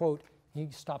 Quote, he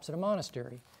stops at a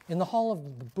monastery. In the hall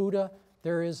of the Buddha,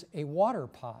 there is a water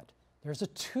pot. There's a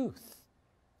tooth.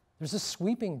 There's a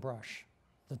sweeping brush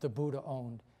that the Buddha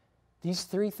owned. These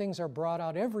 3 things are brought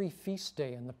out every feast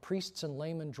day, and the priests and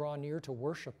laymen draw near to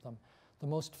worship them. The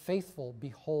most faithful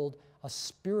behold a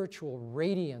spiritual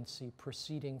radiancy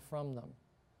proceeding from them.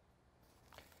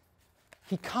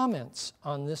 He comments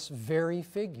on this very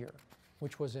figure,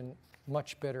 which was in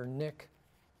much better nick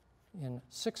in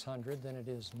 600 than it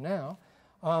is now.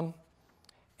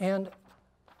 And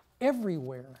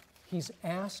everywhere he's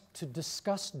asked to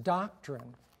discuss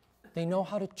doctrine. They know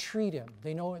how to treat him.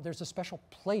 They know there's a special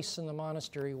place in the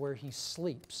monastery where he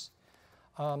sleeps.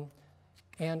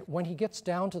 And when he gets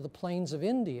down to the plains of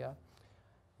India,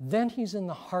 then he's in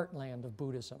the heartland of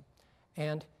Buddhism.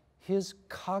 And his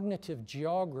cognitive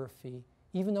geography,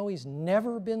 even though he's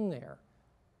never been there,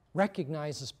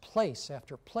 recognizes place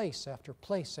after place after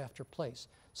place after place.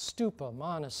 Stupa,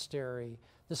 monastery.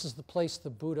 This is the place the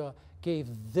Buddha gave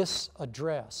this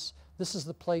address. This is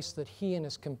the place that he and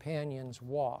his companions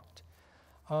walked.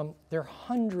 There are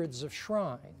hundreds of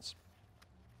shrines.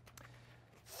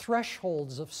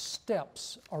 Thresholds of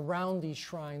steps around these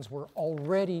shrines were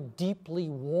already deeply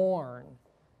worn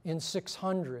in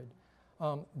 600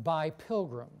 by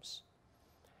pilgrims.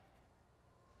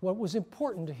 What was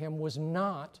important to him was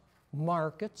not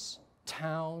markets,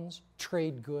 towns,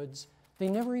 trade goods. They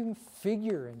never even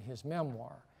figure in his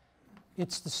memoir.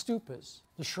 It's the stupas,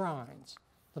 the shrines,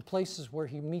 the places where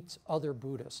he meets other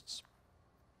Buddhists.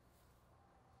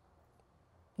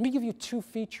 Let me give you two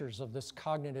features of this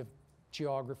cognitive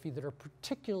geography that are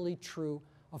particularly true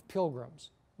of pilgrims,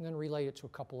 and then relate it to a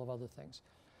couple of other things.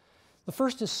 The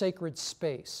first is sacred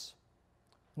space.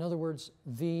 In other words,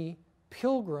 the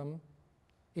pilgrim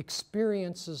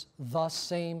experiences the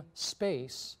same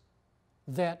space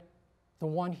that the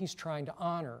one he's trying to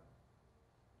honor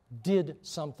did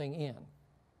something in.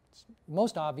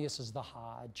 Most obvious is the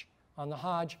Hajj. On the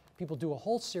Hajj, people do a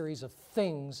whole series of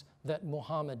things that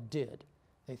Muhammad did.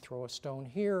 They throw a stone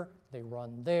here, they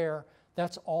run there.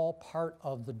 That's all part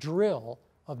of the drill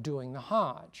of doing the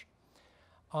Hajj.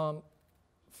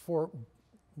 For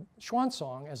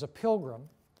Xuanzang, as a pilgrim,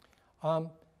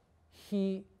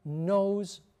 he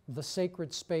knows the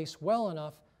sacred space well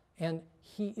enough, and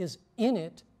he is in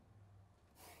it.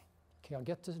 Okay, I'll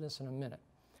get to this in a minute.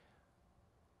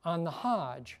 On the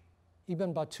Hajj,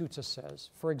 Ibn Battuta says,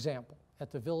 for example,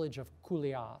 at the village of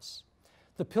Kulias,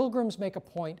 the pilgrims make a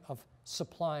point of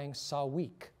supplying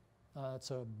sawik,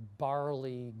 it's a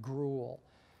barley gruel,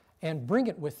 and bring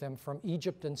it with them from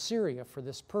Egypt and Syria for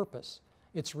this purpose.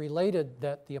 It's related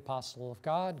that the apostle of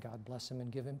God, God bless him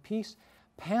and give him peace,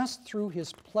 passed through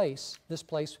this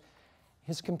place.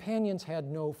 His companions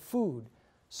had no food,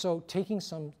 so taking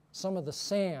some of the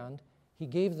sand, he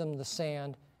gave them the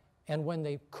sand, and when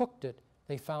they cooked it,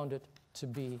 they found it to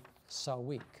be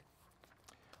sawik.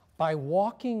 By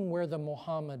walking where the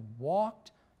Muhammad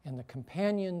walked and the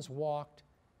companions walked,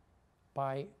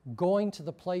 by going to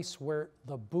the place where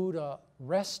the Buddha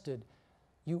rested,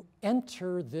 you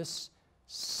enter this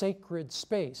sacred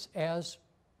space, as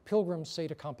pilgrims say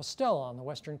to Compostela on the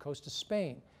western coast of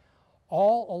Spain.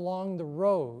 All along the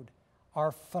road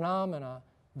are phenomena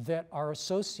that are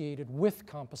associated with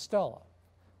Compostela.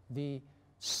 The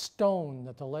stone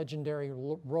that the legendary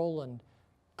Roland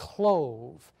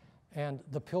clove, and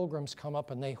the pilgrims come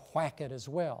up and they whack it as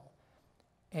well.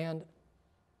 And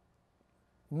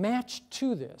matched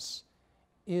to this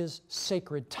is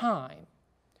sacred time,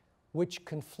 which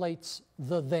conflates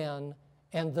the then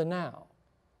and the now.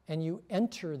 And you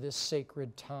enter this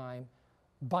sacred time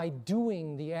by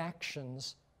doing the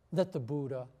actions that the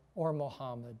Buddha or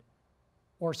Muhammad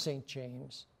or St.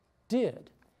 James did.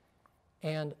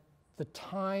 And the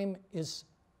time is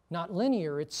not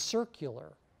linear, it's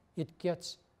circular. It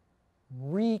gets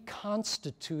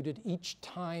reconstituted each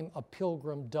time a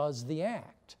pilgrim does the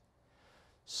act,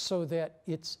 so that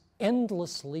it's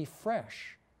endlessly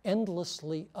fresh,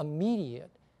 endlessly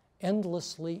immediate,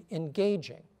 endlessly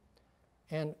engaging.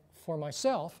 And for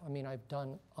myself, I mean, I've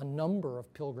done a number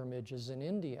of pilgrimages in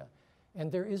India, and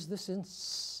there is this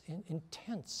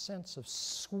intense sense of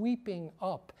sweeping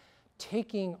up,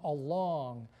 taking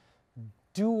along,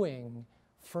 doing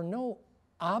for no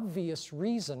obvious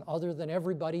reason other than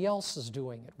everybody else is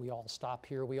doing it. We all stop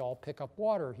here, we all pick up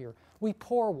water here, we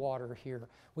pour water here,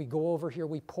 we go over here,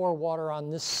 we pour water on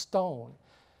this stone.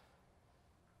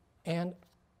 And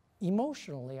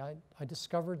emotionally, I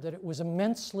discovered that it was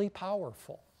immensely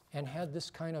powerful and had this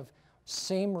kind of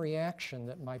same reaction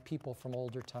that my people from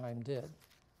older time did.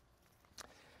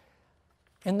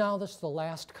 And now this is the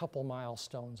last couple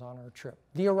milestones on our trip.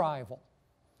 The arrival.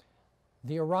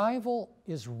 The arrival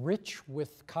is rich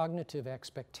with cognitive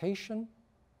expectation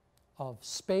of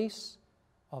space,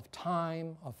 of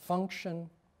time, of function.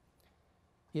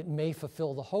 It may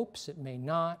fulfill the hopes, it may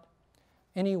not.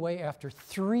 Anyway, after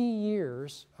 3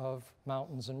 years of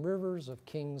mountains and rivers, of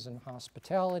kings and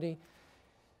hospitality,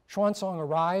 Xuanzang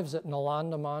arrives at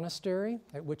Nalanda Monastery,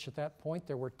 at which at that point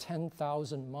there were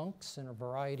 10,000 monks in a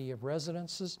variety of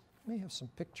residences. I may have some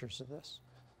pictures of this.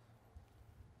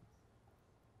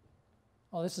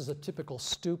 Oh, this is a typical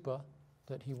stupa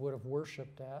that he would have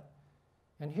worshipped at.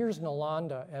 And here's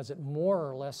Nalanda as it more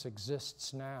or less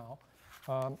exists now.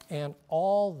 And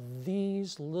all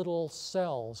these little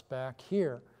cells back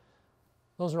here,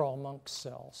 those are all monk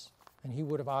cells. And he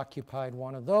would have occupied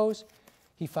one of those.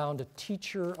 He found a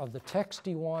teacher of the text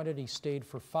he wanted. He stayed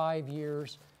for 5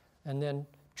 years and then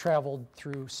traveled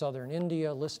through southern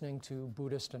India listening to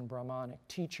Buddhist and Brahmanic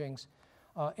teachings,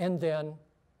 and then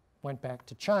went back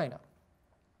to China.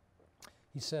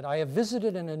 He said, I have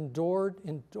visited and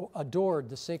adored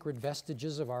the sacred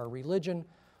vestiges of our religion,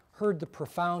 heard the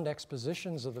profound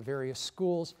expositions of the various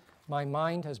schools. My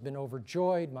mind has been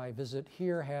overjoyed. My visit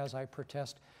here has, I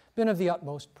protest, been of the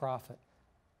utmost profit.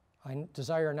 I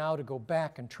desire now to go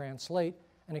back and translate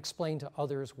and explain to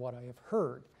others what I have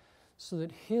heard. So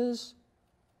that his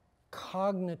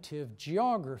cognitive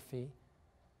geography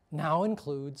now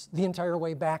includes the entire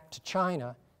way back to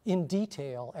China in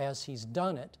detail as he's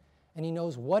done it, and he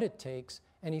knows what it takes,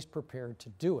 and he's prepared to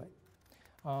do it.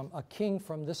 A king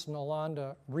from this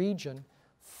Nalanda region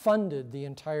funded the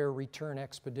entire return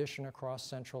expedition across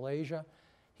Central Asia.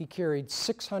 He carried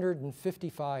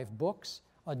 655 books,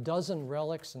 a dozen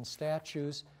relics and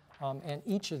statues, and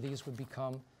each of these would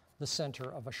become the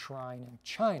center of a shrine in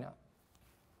China.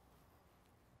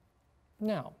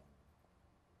 Now,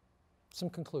 some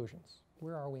conclusions.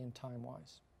 Where are we in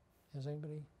time-wise? Is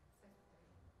anybody?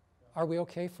 Are we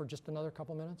okay for just another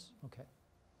couple minutes? Okay.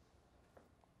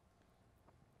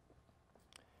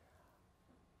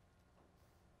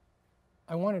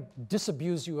 I want to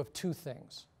disabuse you of two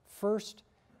things. First,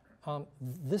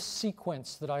 this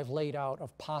sequence that I've laid out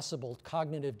of possible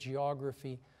cognitive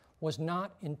geography was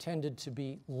not intended to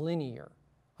be linear.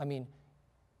 I mean,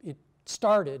 it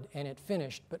started and it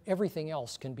finished, but everything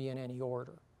else can be in any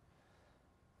order.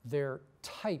 They're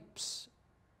types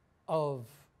of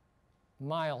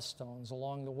milestones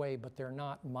along the way, but they're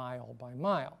not mile by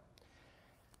mile.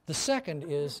 The second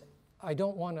is I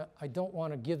don't want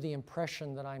to give the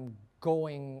impression that I'm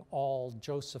going all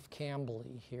Joseph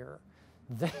Campbell-y here,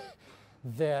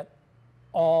 that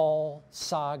all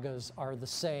sagas are the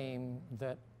same,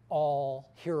 that all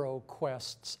hero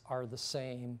quests are the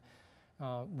same,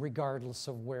 regardless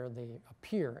of where they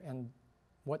appear. And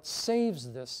what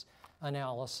saves this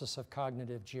analysis of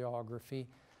cognitive geography,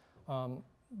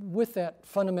 with that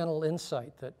fundamental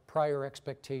insight that prior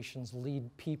expectations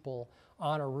lead people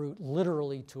on a route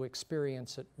literally to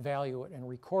experience it, value it, and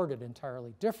record it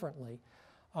entirely differently,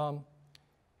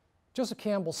 Joseph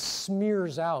Campbell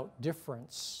smears out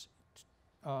difference,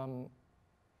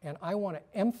 and I want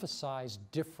to emphasize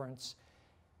difference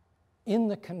in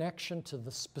the connection to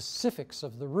the specifics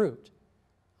of the route.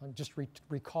 I'll just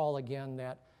recall again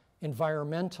that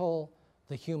environmental,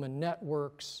 the human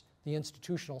networks, the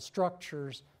institutional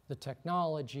structures, the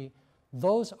technology,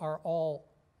 those are all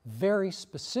very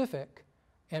specific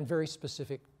and very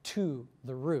specific to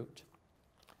the route.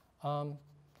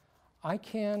 I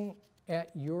can,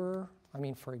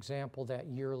 for example, that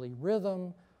yearly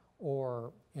rhythm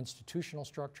or institutional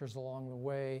structures along the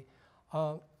way,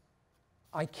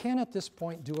 I can at this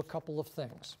point do a couple of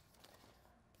things.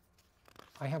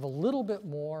 I have a little bit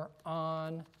more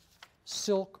on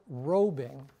silk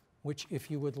robing, which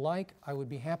if you would like, I would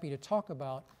be happy to talk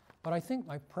about, but I think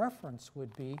my preference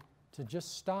would be to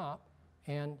just stop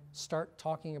and start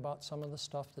talking about some of the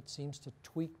stuff that seems to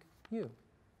tweak you.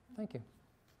 Thank you.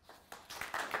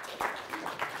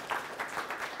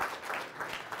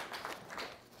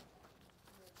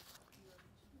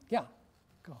 Yeah,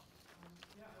 go.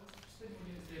 Yeah, I was interested in what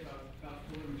you had to say about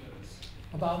pilgrimages.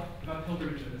 About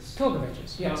pilgrimages.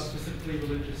 pilgrimages, About yes. specifically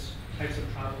religious types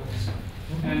of travels.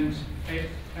 And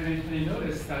I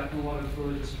noticed that in a lot of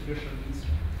religious traditions,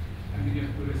 I'm thinking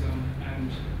of Buddhism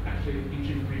and actually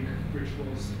ancient Greek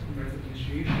rituals and rites of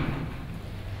initiation,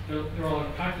 there are a lot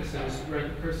of practices where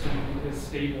the person is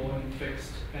stable and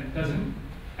fixed and doesn't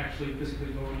actually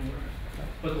physically go anywhere.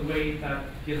 But the way that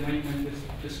the Enlightenment is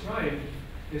described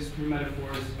is through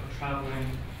metaphors of traveling,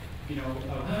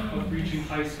 of reaching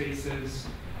high spaces,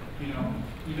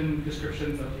 even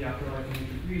descriptions of the afterlife in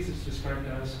ancient Greece is described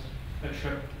as a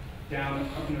trip down,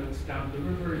 it's down to the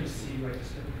river, you see like a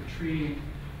step of a tree,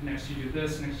 next you do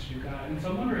this, next you do that. And so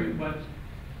I'm wondering what,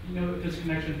 if there's a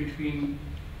connection between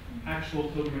actual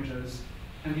pilgrimages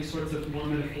and these sorts of more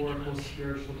metaphorical,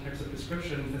 spiritual types of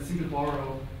descriptions that seem to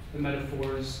borrow the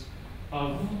metaphors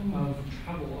of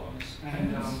travelogues.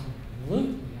 And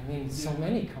Absolutely. So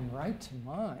many come right to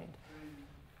mind.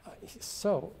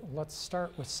 So let's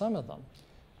start with some of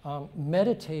them.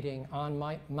 Meditating on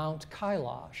Mount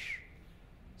Kailash.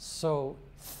 So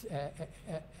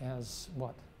as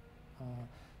what?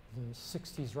 The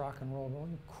 60s rock and roll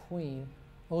queen,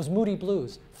 those Moody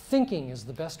Blues. Thinking is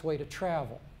the best way to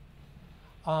travel.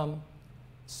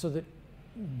 So that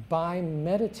by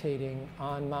meditating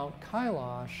on Mount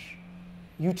Kailash,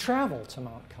 you travel to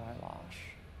Mount Kailash.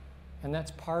 And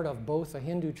that's part of both a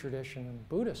Hindu tradition and a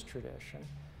Buddhist tradition.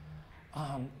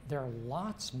 There are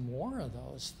lots more of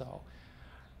those, though.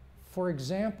 For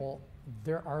example,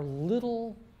 there are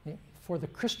for the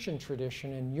Christian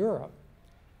tradition in Europe,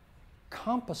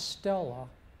 Compostela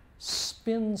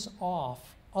spins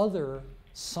off other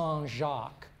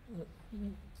Saint-Jacques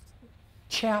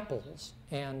chapels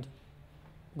and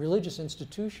religious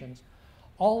institutions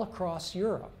all across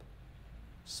Europe,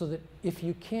 so that if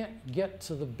you can't get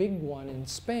to the big one in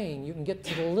Spain, you can get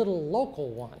to the little local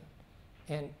one.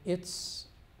 And it's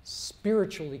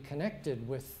spiritually connected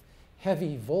with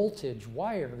heavy voltage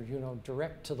wire, you know,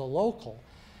 direct to the local.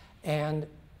 And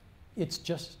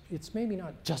it's maybe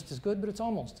not just as good, but it's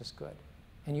almost as good.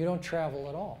 And you don't travel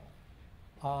at all.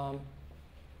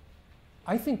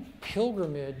 I think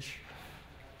pilgrimage,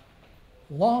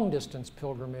 long-distance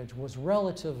pilgrimage, was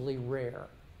relatively rare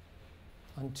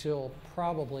until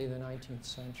probably the 19th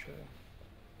century.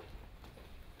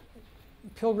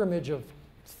 Pilgrimage of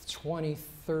 20,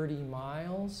 30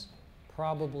 miles,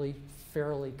 probably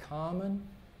fairly common,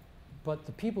 but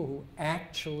the people who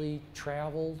actually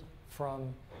traveled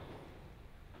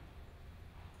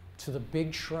to the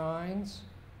big shrines,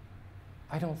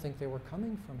 I don't think they were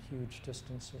coming from huge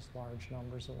distances, large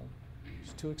numbers of them.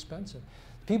 It's too expensive.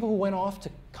 People who went off to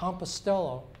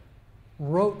Compostela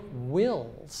wrote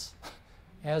wills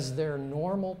as their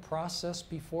normal process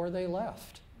before they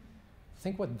left.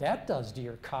 Think what that does to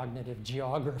your cognitive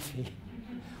geography.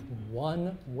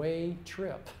 One-way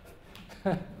trip.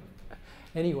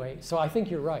 Anyway, so I think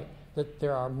you're right, that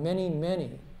there are many,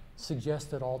 many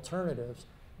suggested alternatives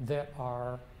that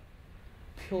are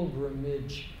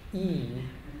pilgrimage-y,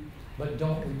 but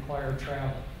don't require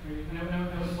travel. And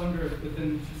I would wonder,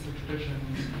 within some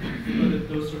traditions, whether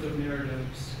those sorts of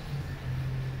narratives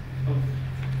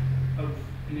of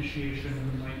initiation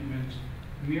and enlightenment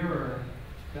mirror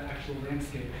the actual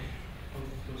landscape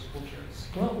of those cultures.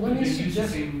 Well, let me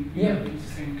suggest, use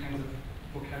the same kinds of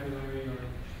vocabulary or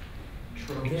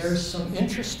tropes. There's some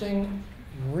interesting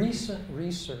recent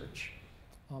research.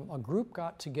 A group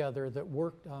got together that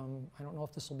worked, I don't know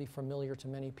if this will be familiar to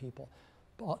many people,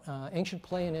 ancient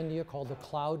play in India called The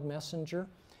Cloud Messenger.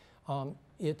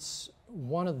 It's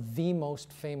one of the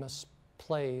most famous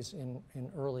plays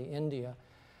in early India,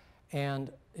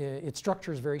 and its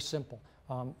structure is very simple.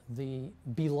 The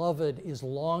beloved is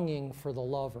longing for the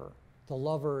lover. The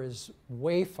lover is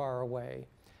way far away,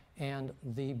 and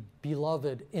the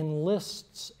beloved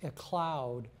enlists a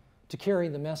cloud to carry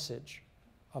the message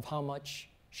of how much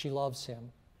she loves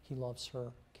him. He loves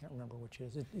her. Can't remember which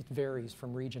it is. It varies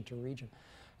from region to region,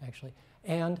 actually.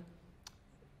 And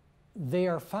they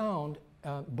are found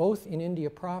both in India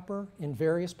proper, in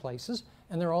various places,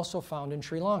 and they're also found in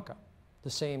Sri Lanka, the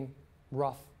same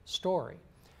rough story.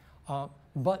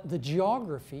 But the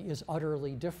geography is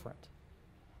utterly different.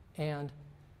 And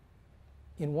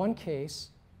in one case,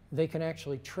 they can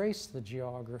actually trace the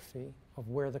geography of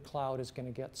where the cloud is going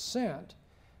to get sent,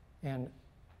 and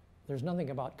there's nothing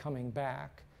about coming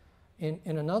back. In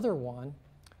another one,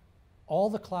 all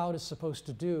the cloud is supposed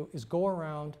to do is go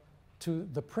around to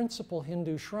the principal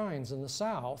Hindu shrines in the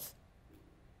south,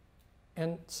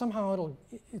 and somehow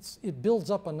it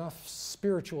builds up enough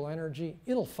spiritual energy,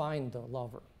 it'll find the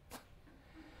lover.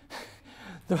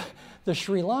 The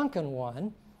Sri Lankan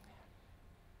one,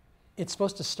 it's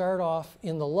supposed to start off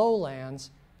in the lowlands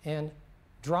and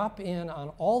drop in on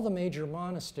all the major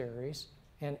monasteries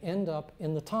and end up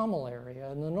in the Tamil area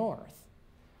in the north.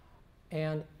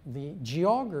 And the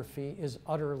geography is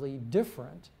utterly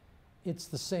different. It's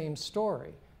the same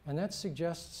story. And that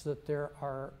suggests that there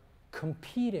are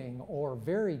competing or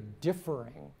very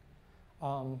differing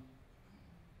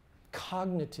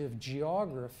cognitive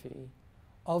geography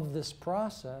of this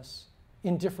process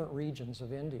in different regions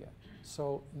of India.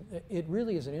 So it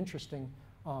really is an interesting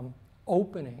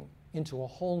opening into a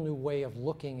whole new way of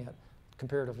looking at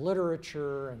comparative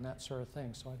literature and that sort of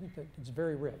thing. So I think that it's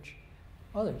very rich.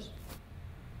 Others?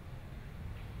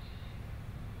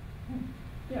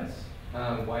 Yes?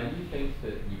 Why do you think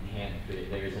that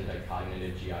there isn't a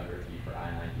cognitive geography for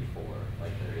I-94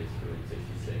 like there is for Route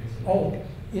 66? Oh,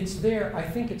 it's there. I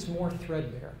think it's more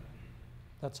threadbare.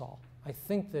 That's all. I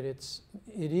think that it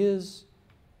is,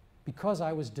 because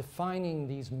I was defining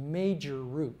these major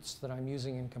routes that I'm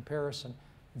using in comparison,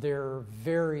 they're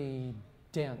very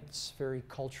dense, very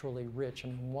culturally rich. I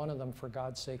mean, one of them, for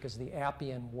God's sake, is the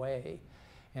Appian Way.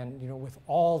 And, you know, with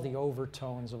all the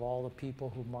overtones of all the people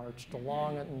who marched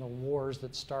along it and the wars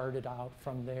that started out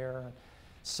from there and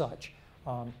such.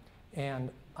 And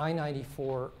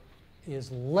I-94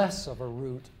 is less of a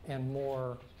route and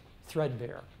more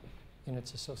threadbare in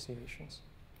its associations.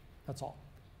 That's all.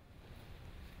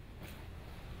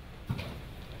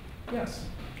 Yes?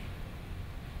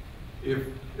 If,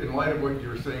 in light of what you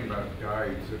were saying about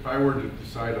guides, if I were to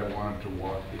decide I wanted to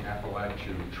walk the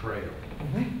Appalachian Trail,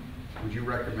 would you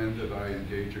recommend that I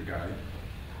engage a guide?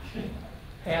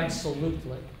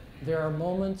 Absolutely. There are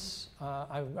moments,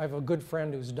 I have a good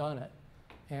friend who's done it,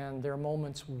 and there are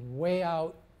moments way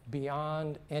out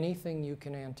beyond anything you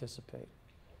can anticipate.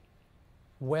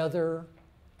 Weather,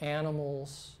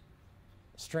 animals,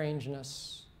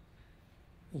 strangeness.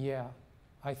 Yeah,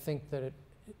 I think that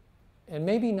and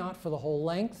maybe not for the whole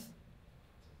length,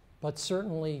 but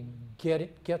certainly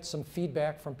get some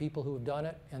feedback from people who have done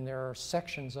it, and there are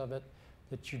sections of it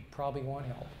that you'd probably want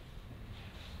help.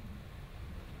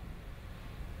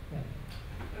 Yeah.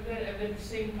 I've got the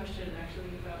same question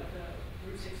actually about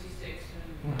Route 66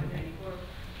 and 94.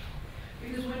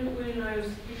 Because when I was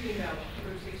thinking about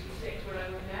Route 66, what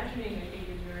I'm imagining, I think,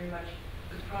 is very much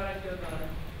the product of a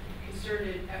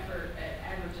concerted effort at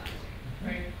advertising,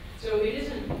 right? So it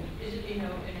isn't you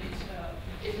know, and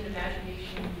it's an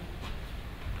imagination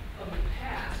of the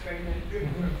past, right? And I've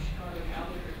driven from Chicago to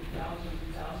Albuquerque thousands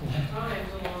and thousands of times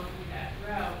along that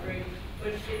route, right?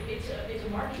 But it's a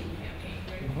marketing campaign,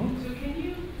 right? So can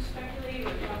you speculate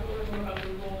or talk a little more about the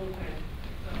role of kind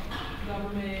of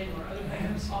government or other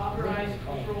kinds of authorized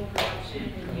cultural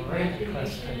production and the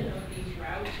imagination of these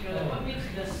routes? You know, what makes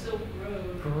the Silk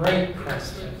Road? Great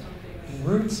question.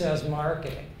 Roots as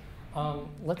marketing.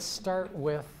 Let's start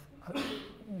with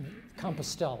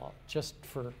Compostela.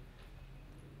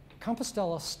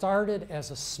 Compostela started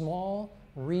as a small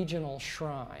regional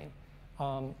shrine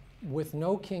with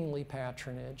no kingly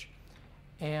patronage,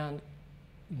 and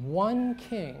one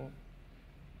king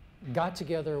got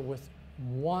together with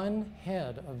one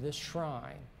head of this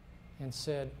shrine and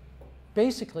said,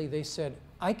 basically they said,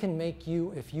 I can make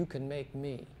you if you can make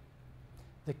me.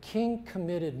 The king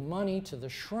committed money to the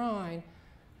shrine.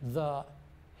 The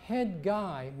head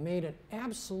guy made an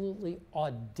absolutely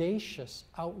audacious,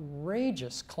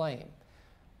 outrageous claim,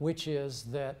 which is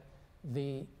that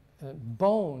the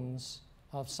bones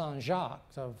of Saint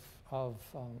Jacques, of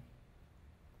which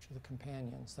are the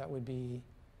companions, that would be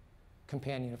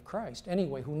companion of Christ,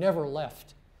 anyway, who never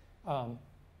left the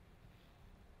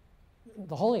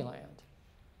Holy Land,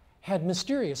 had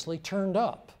mysteriously turned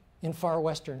up in far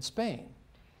western Spain.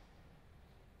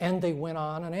 And they went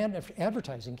on an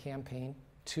advertising campaign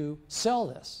to sell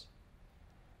this.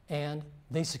 And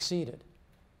they succeeded.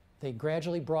 They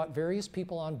gradually brought various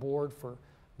people on board for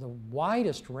the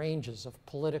widest ranges of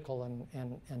political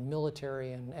and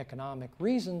military and economic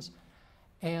reasons.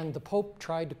 And the Pope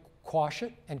tried to quash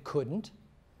it and couldn't.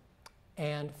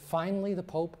 And finally, the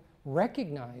Pope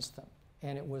recognized them.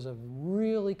 And it was a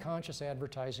really conscious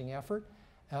advertising effort,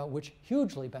 which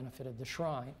hugely benefited the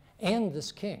shrine and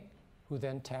this king, who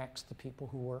then taxed the people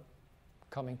who were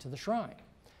coming to the shrine.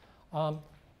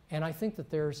 And I think that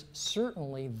there's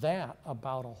certainly that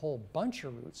about a whole bunch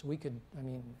of routes. We could, I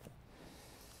mean,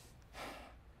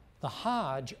 the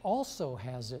Hajj also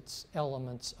has its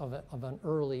elements of an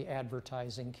early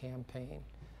advertising campaign.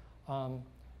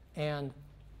 And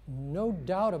no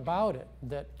doubt about it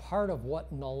that part of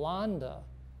what Nalanda,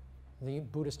 the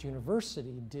Buddhist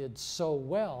university, did so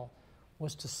well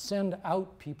was to send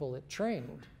out people it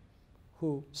trained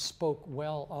who spoke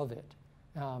well of it.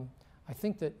 I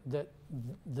think that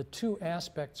the two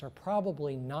aspects are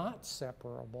probably not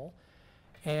separable,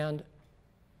 and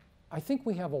I think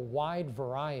we have a wide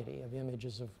variety of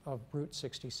images of Route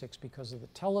 66 because of the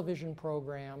television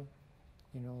program,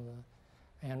 you know,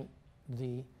 and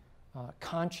the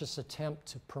conscious attempt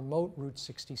to promote Route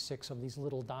 66 of these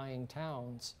little dying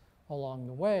towns along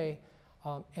the way,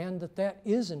 and that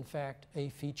is in fact a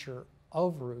feature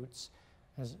of Roots.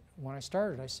 As when I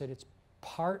started, I said it's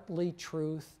partly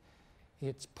truth,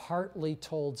 it's partly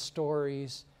told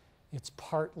stories, it's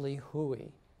partly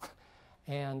hooey.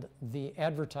 And the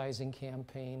advertising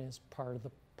campaign is part of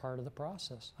the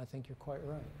process. I think you're quite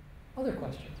right. Other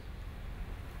questions?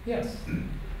 Yes.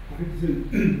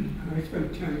 I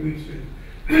spent 10 weeks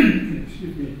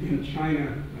in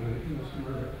China in the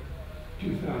summer of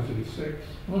 2006.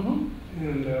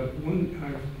 And I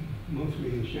was mostly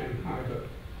in Shanghai, but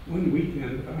one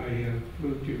weekend I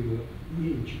flew to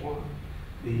Yichuan,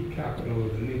 the capital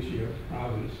of the Ningxia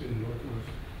province in northwest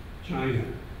China.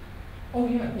 Oh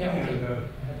yeah, yeah. And a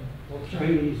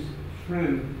Chinese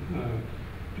friend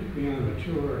took me on a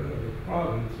tour of the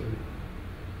province, and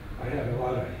I had a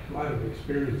lot of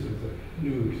experiences,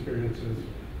 new experiences.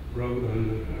 Rode on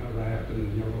the raft in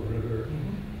the Yellow River,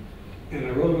 and I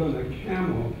rode on a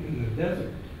camel in the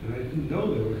desert, and I didn't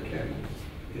know there were camels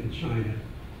in China.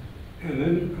 And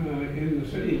then in the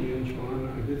city of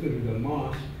Yinchuan, I visited a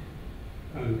mosque,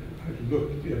 and I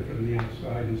looked from the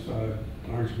outside and saw a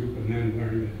large group of men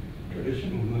wearing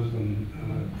traditional Muslim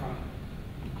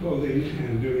clothing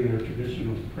and doing their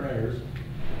traditional prayers,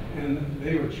 and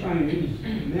they were Chinese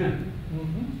men.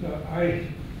 So I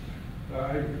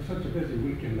it was such a busy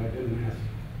weekend, I didn't ask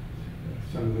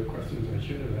some of the questions I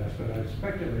should have asked, but I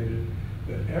speculated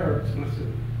that Arabs must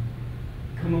have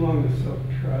come along the Silk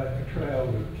Trail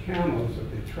with camels that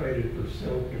they traded for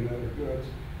silk and other goods,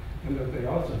 and that they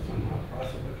also somehow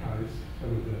proselytized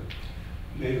some of the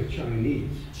native Chinese.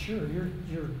 Sure,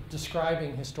 you're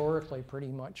describing historically pretty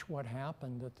much what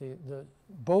happened. That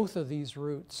both of these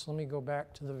routes. Let me go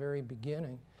back to the very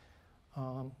beginning.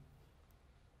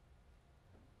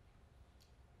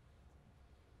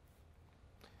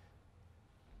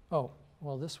 Oh,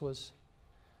 well, this was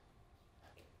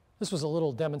a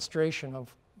little demonstration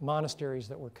of monasteries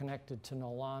that were connected to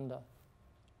Nalanda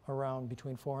around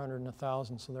between 400 and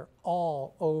 1,000. So they're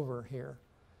all over here.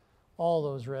 All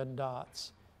those red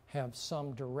dots have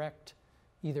some direct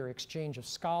either exchange of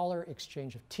scholar,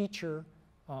 exchange of teacher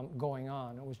going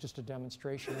on. It was just a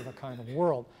demonstration of a kind of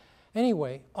world.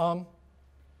 Anyway,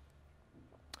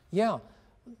 yeah,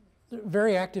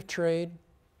 very active trade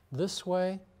this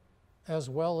way as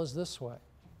well as this way.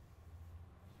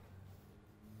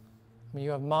 I mean,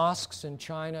 you have mosques in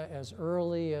China as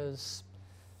early as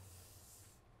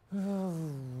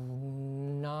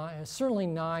certainly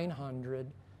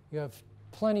 900. You have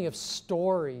plenty of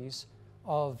stories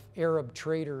of Arab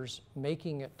traders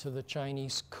making it to the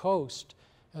Chinese coast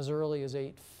as early as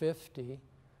 850.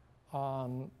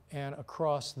 And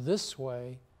across this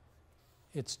way,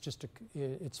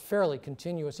 it's fairly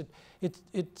continuous.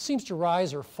 It seems to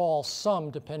rise or fall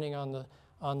some depending on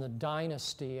the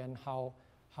dynasty and how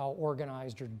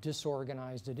organized or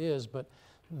disorganized it is, but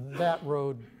that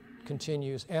road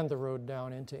continues and the road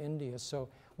down into India. So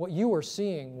what you were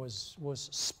seeing was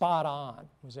spot on,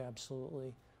 was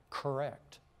absolutely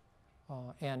correct.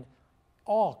 And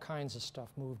all kinds of stuff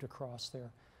moved across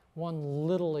there. One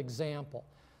little example,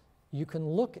 you can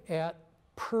look at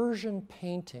Persian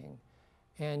painting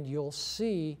and you'll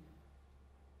see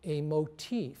a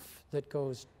motif that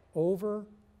goes over,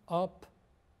 up,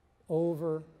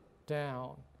 over,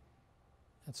 down.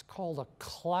 It's called a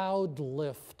cloud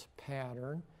lift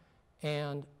pattern,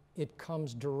 and it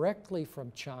comes directly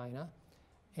from China,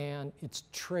 and it's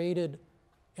traded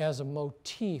as a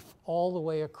motif all the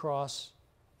way across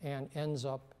and ends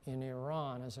up in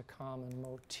Iran as a common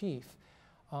motif.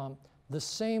 The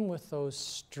same with those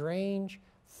strange,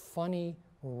 funny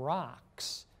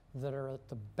rocks that are at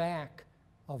the back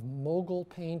of Mughal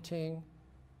painting,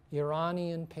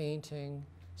 Iranian painting,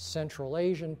 Central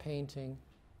Asian painting,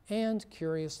 and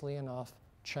curiously enough,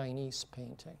 Chinese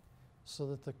painting. So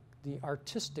that the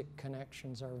artistic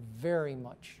connections are very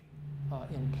much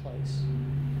in place.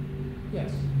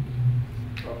 Yes?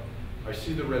 I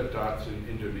see the red dots in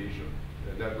Indonesia.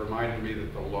 And that reminded me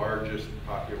that the largest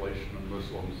population of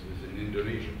Muslims is in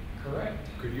Indonesia. Correct.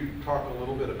 Could you talk a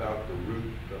little bit about the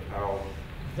root of how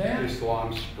That,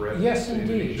 Islam spread? yes, to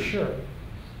indeed, Indonesia? sure.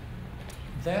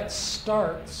 That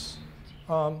starts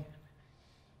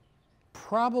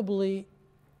probably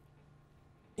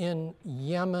in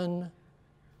Yemen,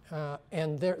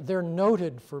 and they're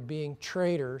noted for being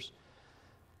traders.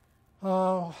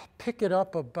 Pick it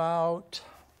up about,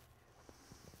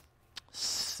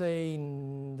 say,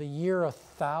 the year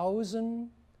 1000.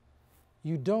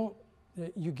 You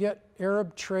get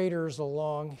Arab traders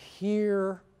along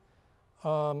here.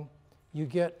 You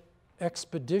get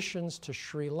expeditions to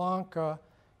Sri Lanka.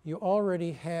 You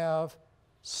already have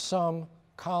some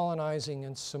colonizing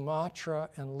in Sumatra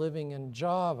and living in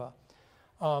Java.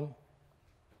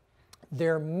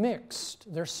 They're mixed.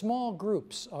 They're small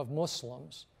groups of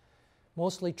Muslims,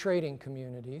 mostly trading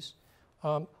communities.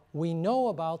 We know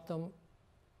about them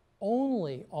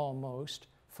only almost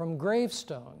from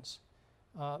gravestones.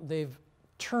 They've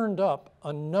turned up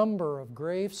a number of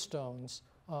gravestones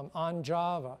on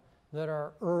Java that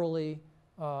are early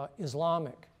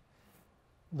Islamic.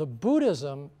 The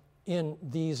Buddhism in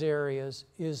these areas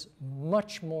is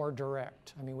much more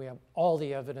direct. I mean, we have all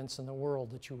the evidence in the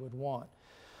world that you would want.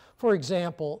 For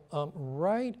example,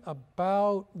 right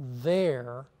about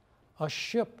there, a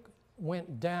ship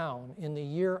went down in the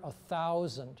year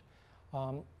 1000,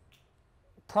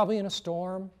 probably in a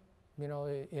storm. You know,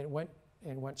 it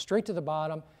went straight to the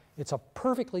bottom. It's a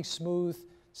perfectly smooth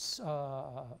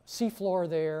seafloor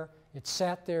there. It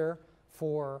sat there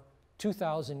for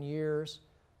 2,000 years,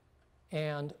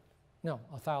 and no,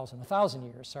 1,000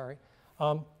 years, sorry,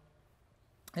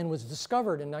 and was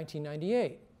discovered in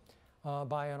 1998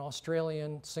 by an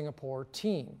Australian-Singapore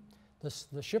team.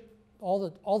 The ship,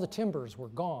 all the timbers were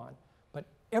gone, but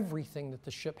everything that the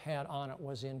ship had on it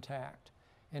was intact,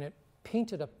 and it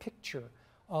painted a picture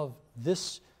of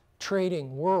this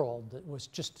trading world that was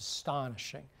just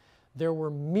astonishing. There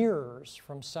were mirrors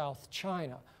from South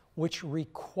China, which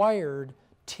required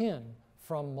tin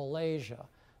from Malaysia.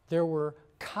 There were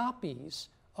copies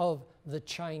of the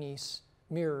Chinese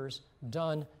mirrors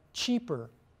done cheaper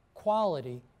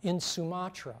quality in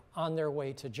Sumatra on their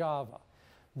way to Java.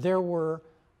 There were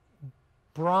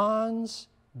bronze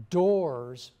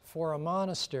doors for a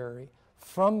monastery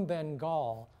from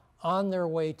Bengal on their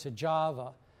way to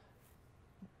Java,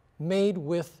 made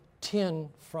with tin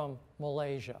from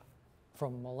Malaysia,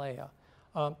 from Malaya.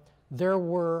 There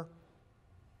were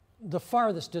the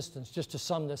farthest distance, just to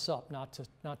sum this up, not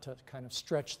to kind of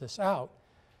stretch this out,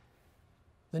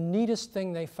 the neatest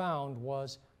thing they found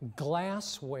was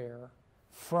glassware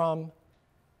from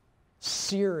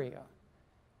Syria.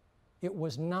 It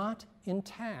was not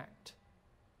intact.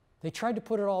 They tried to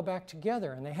put it all back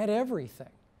together, and they had everything.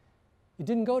 It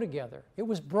didn't go together. It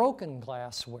was broken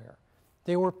glassware.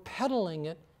 They were peddling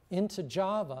it into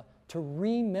Java to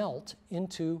remelt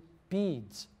into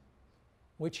beads,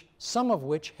 which some of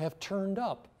which have turned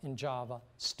up in Java,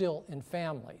 still in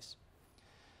families.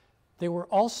 They were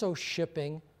also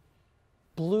shipping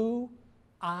blue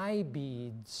eye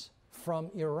beads from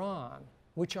Iran,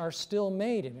 which are still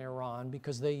made in Iran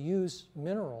because they use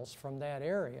minerals from that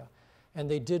area. And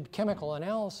they did chemical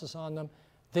analysis on them.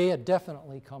 They had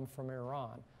definitely come from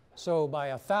Iran. So by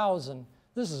 1,000,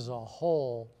 this is a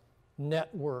whole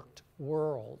networked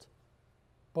world,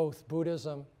 both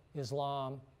Buddhism,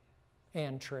 Islam,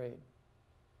 and trade.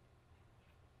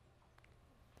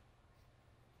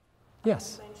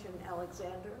 Yes? You mentioned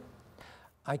Alexander.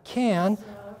 I can. His,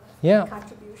 Yeah.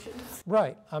 contributions.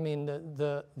 Right. I mean,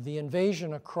 the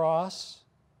invasion across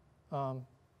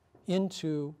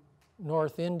into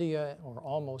North India, or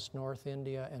almost North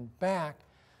India, and back,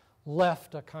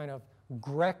 left a kind of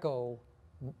Greco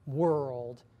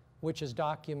world, which is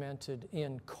documented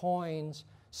in coins,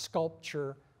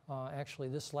 sculpture. Actually,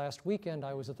 this last weekend,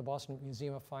 I was at the Boston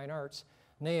Museum of Fine Arts,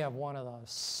 and they have one of the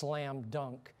slam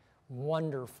dunk,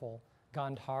 wonderful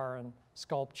Gandharan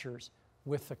sculptures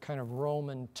with a kind of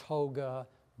Roman toga,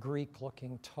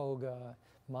 Greek-looking toga,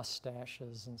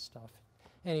 mustaches and stuff.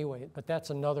 Anyway, but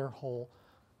that's another whole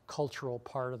cultural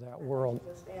part of that world.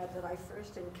 Just add that I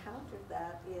first encountered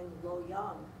that in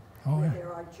Loyang, Oh, where yeah.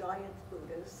 there are giant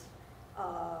Buddhas.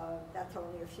 That's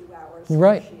only a few hours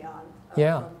Right. from Xi'an,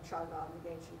 Yeah. from Chang'an, the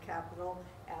ancient capital,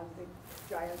 and the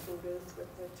giant Buddhas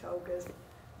with the togas.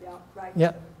 Yeah, right.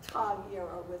 Yeah. Tang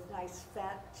era with nice,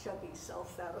 fat, chubby,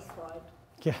 self-satisfied.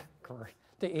 Yeah, correct.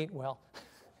 They ate well.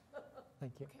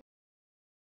 Thank you.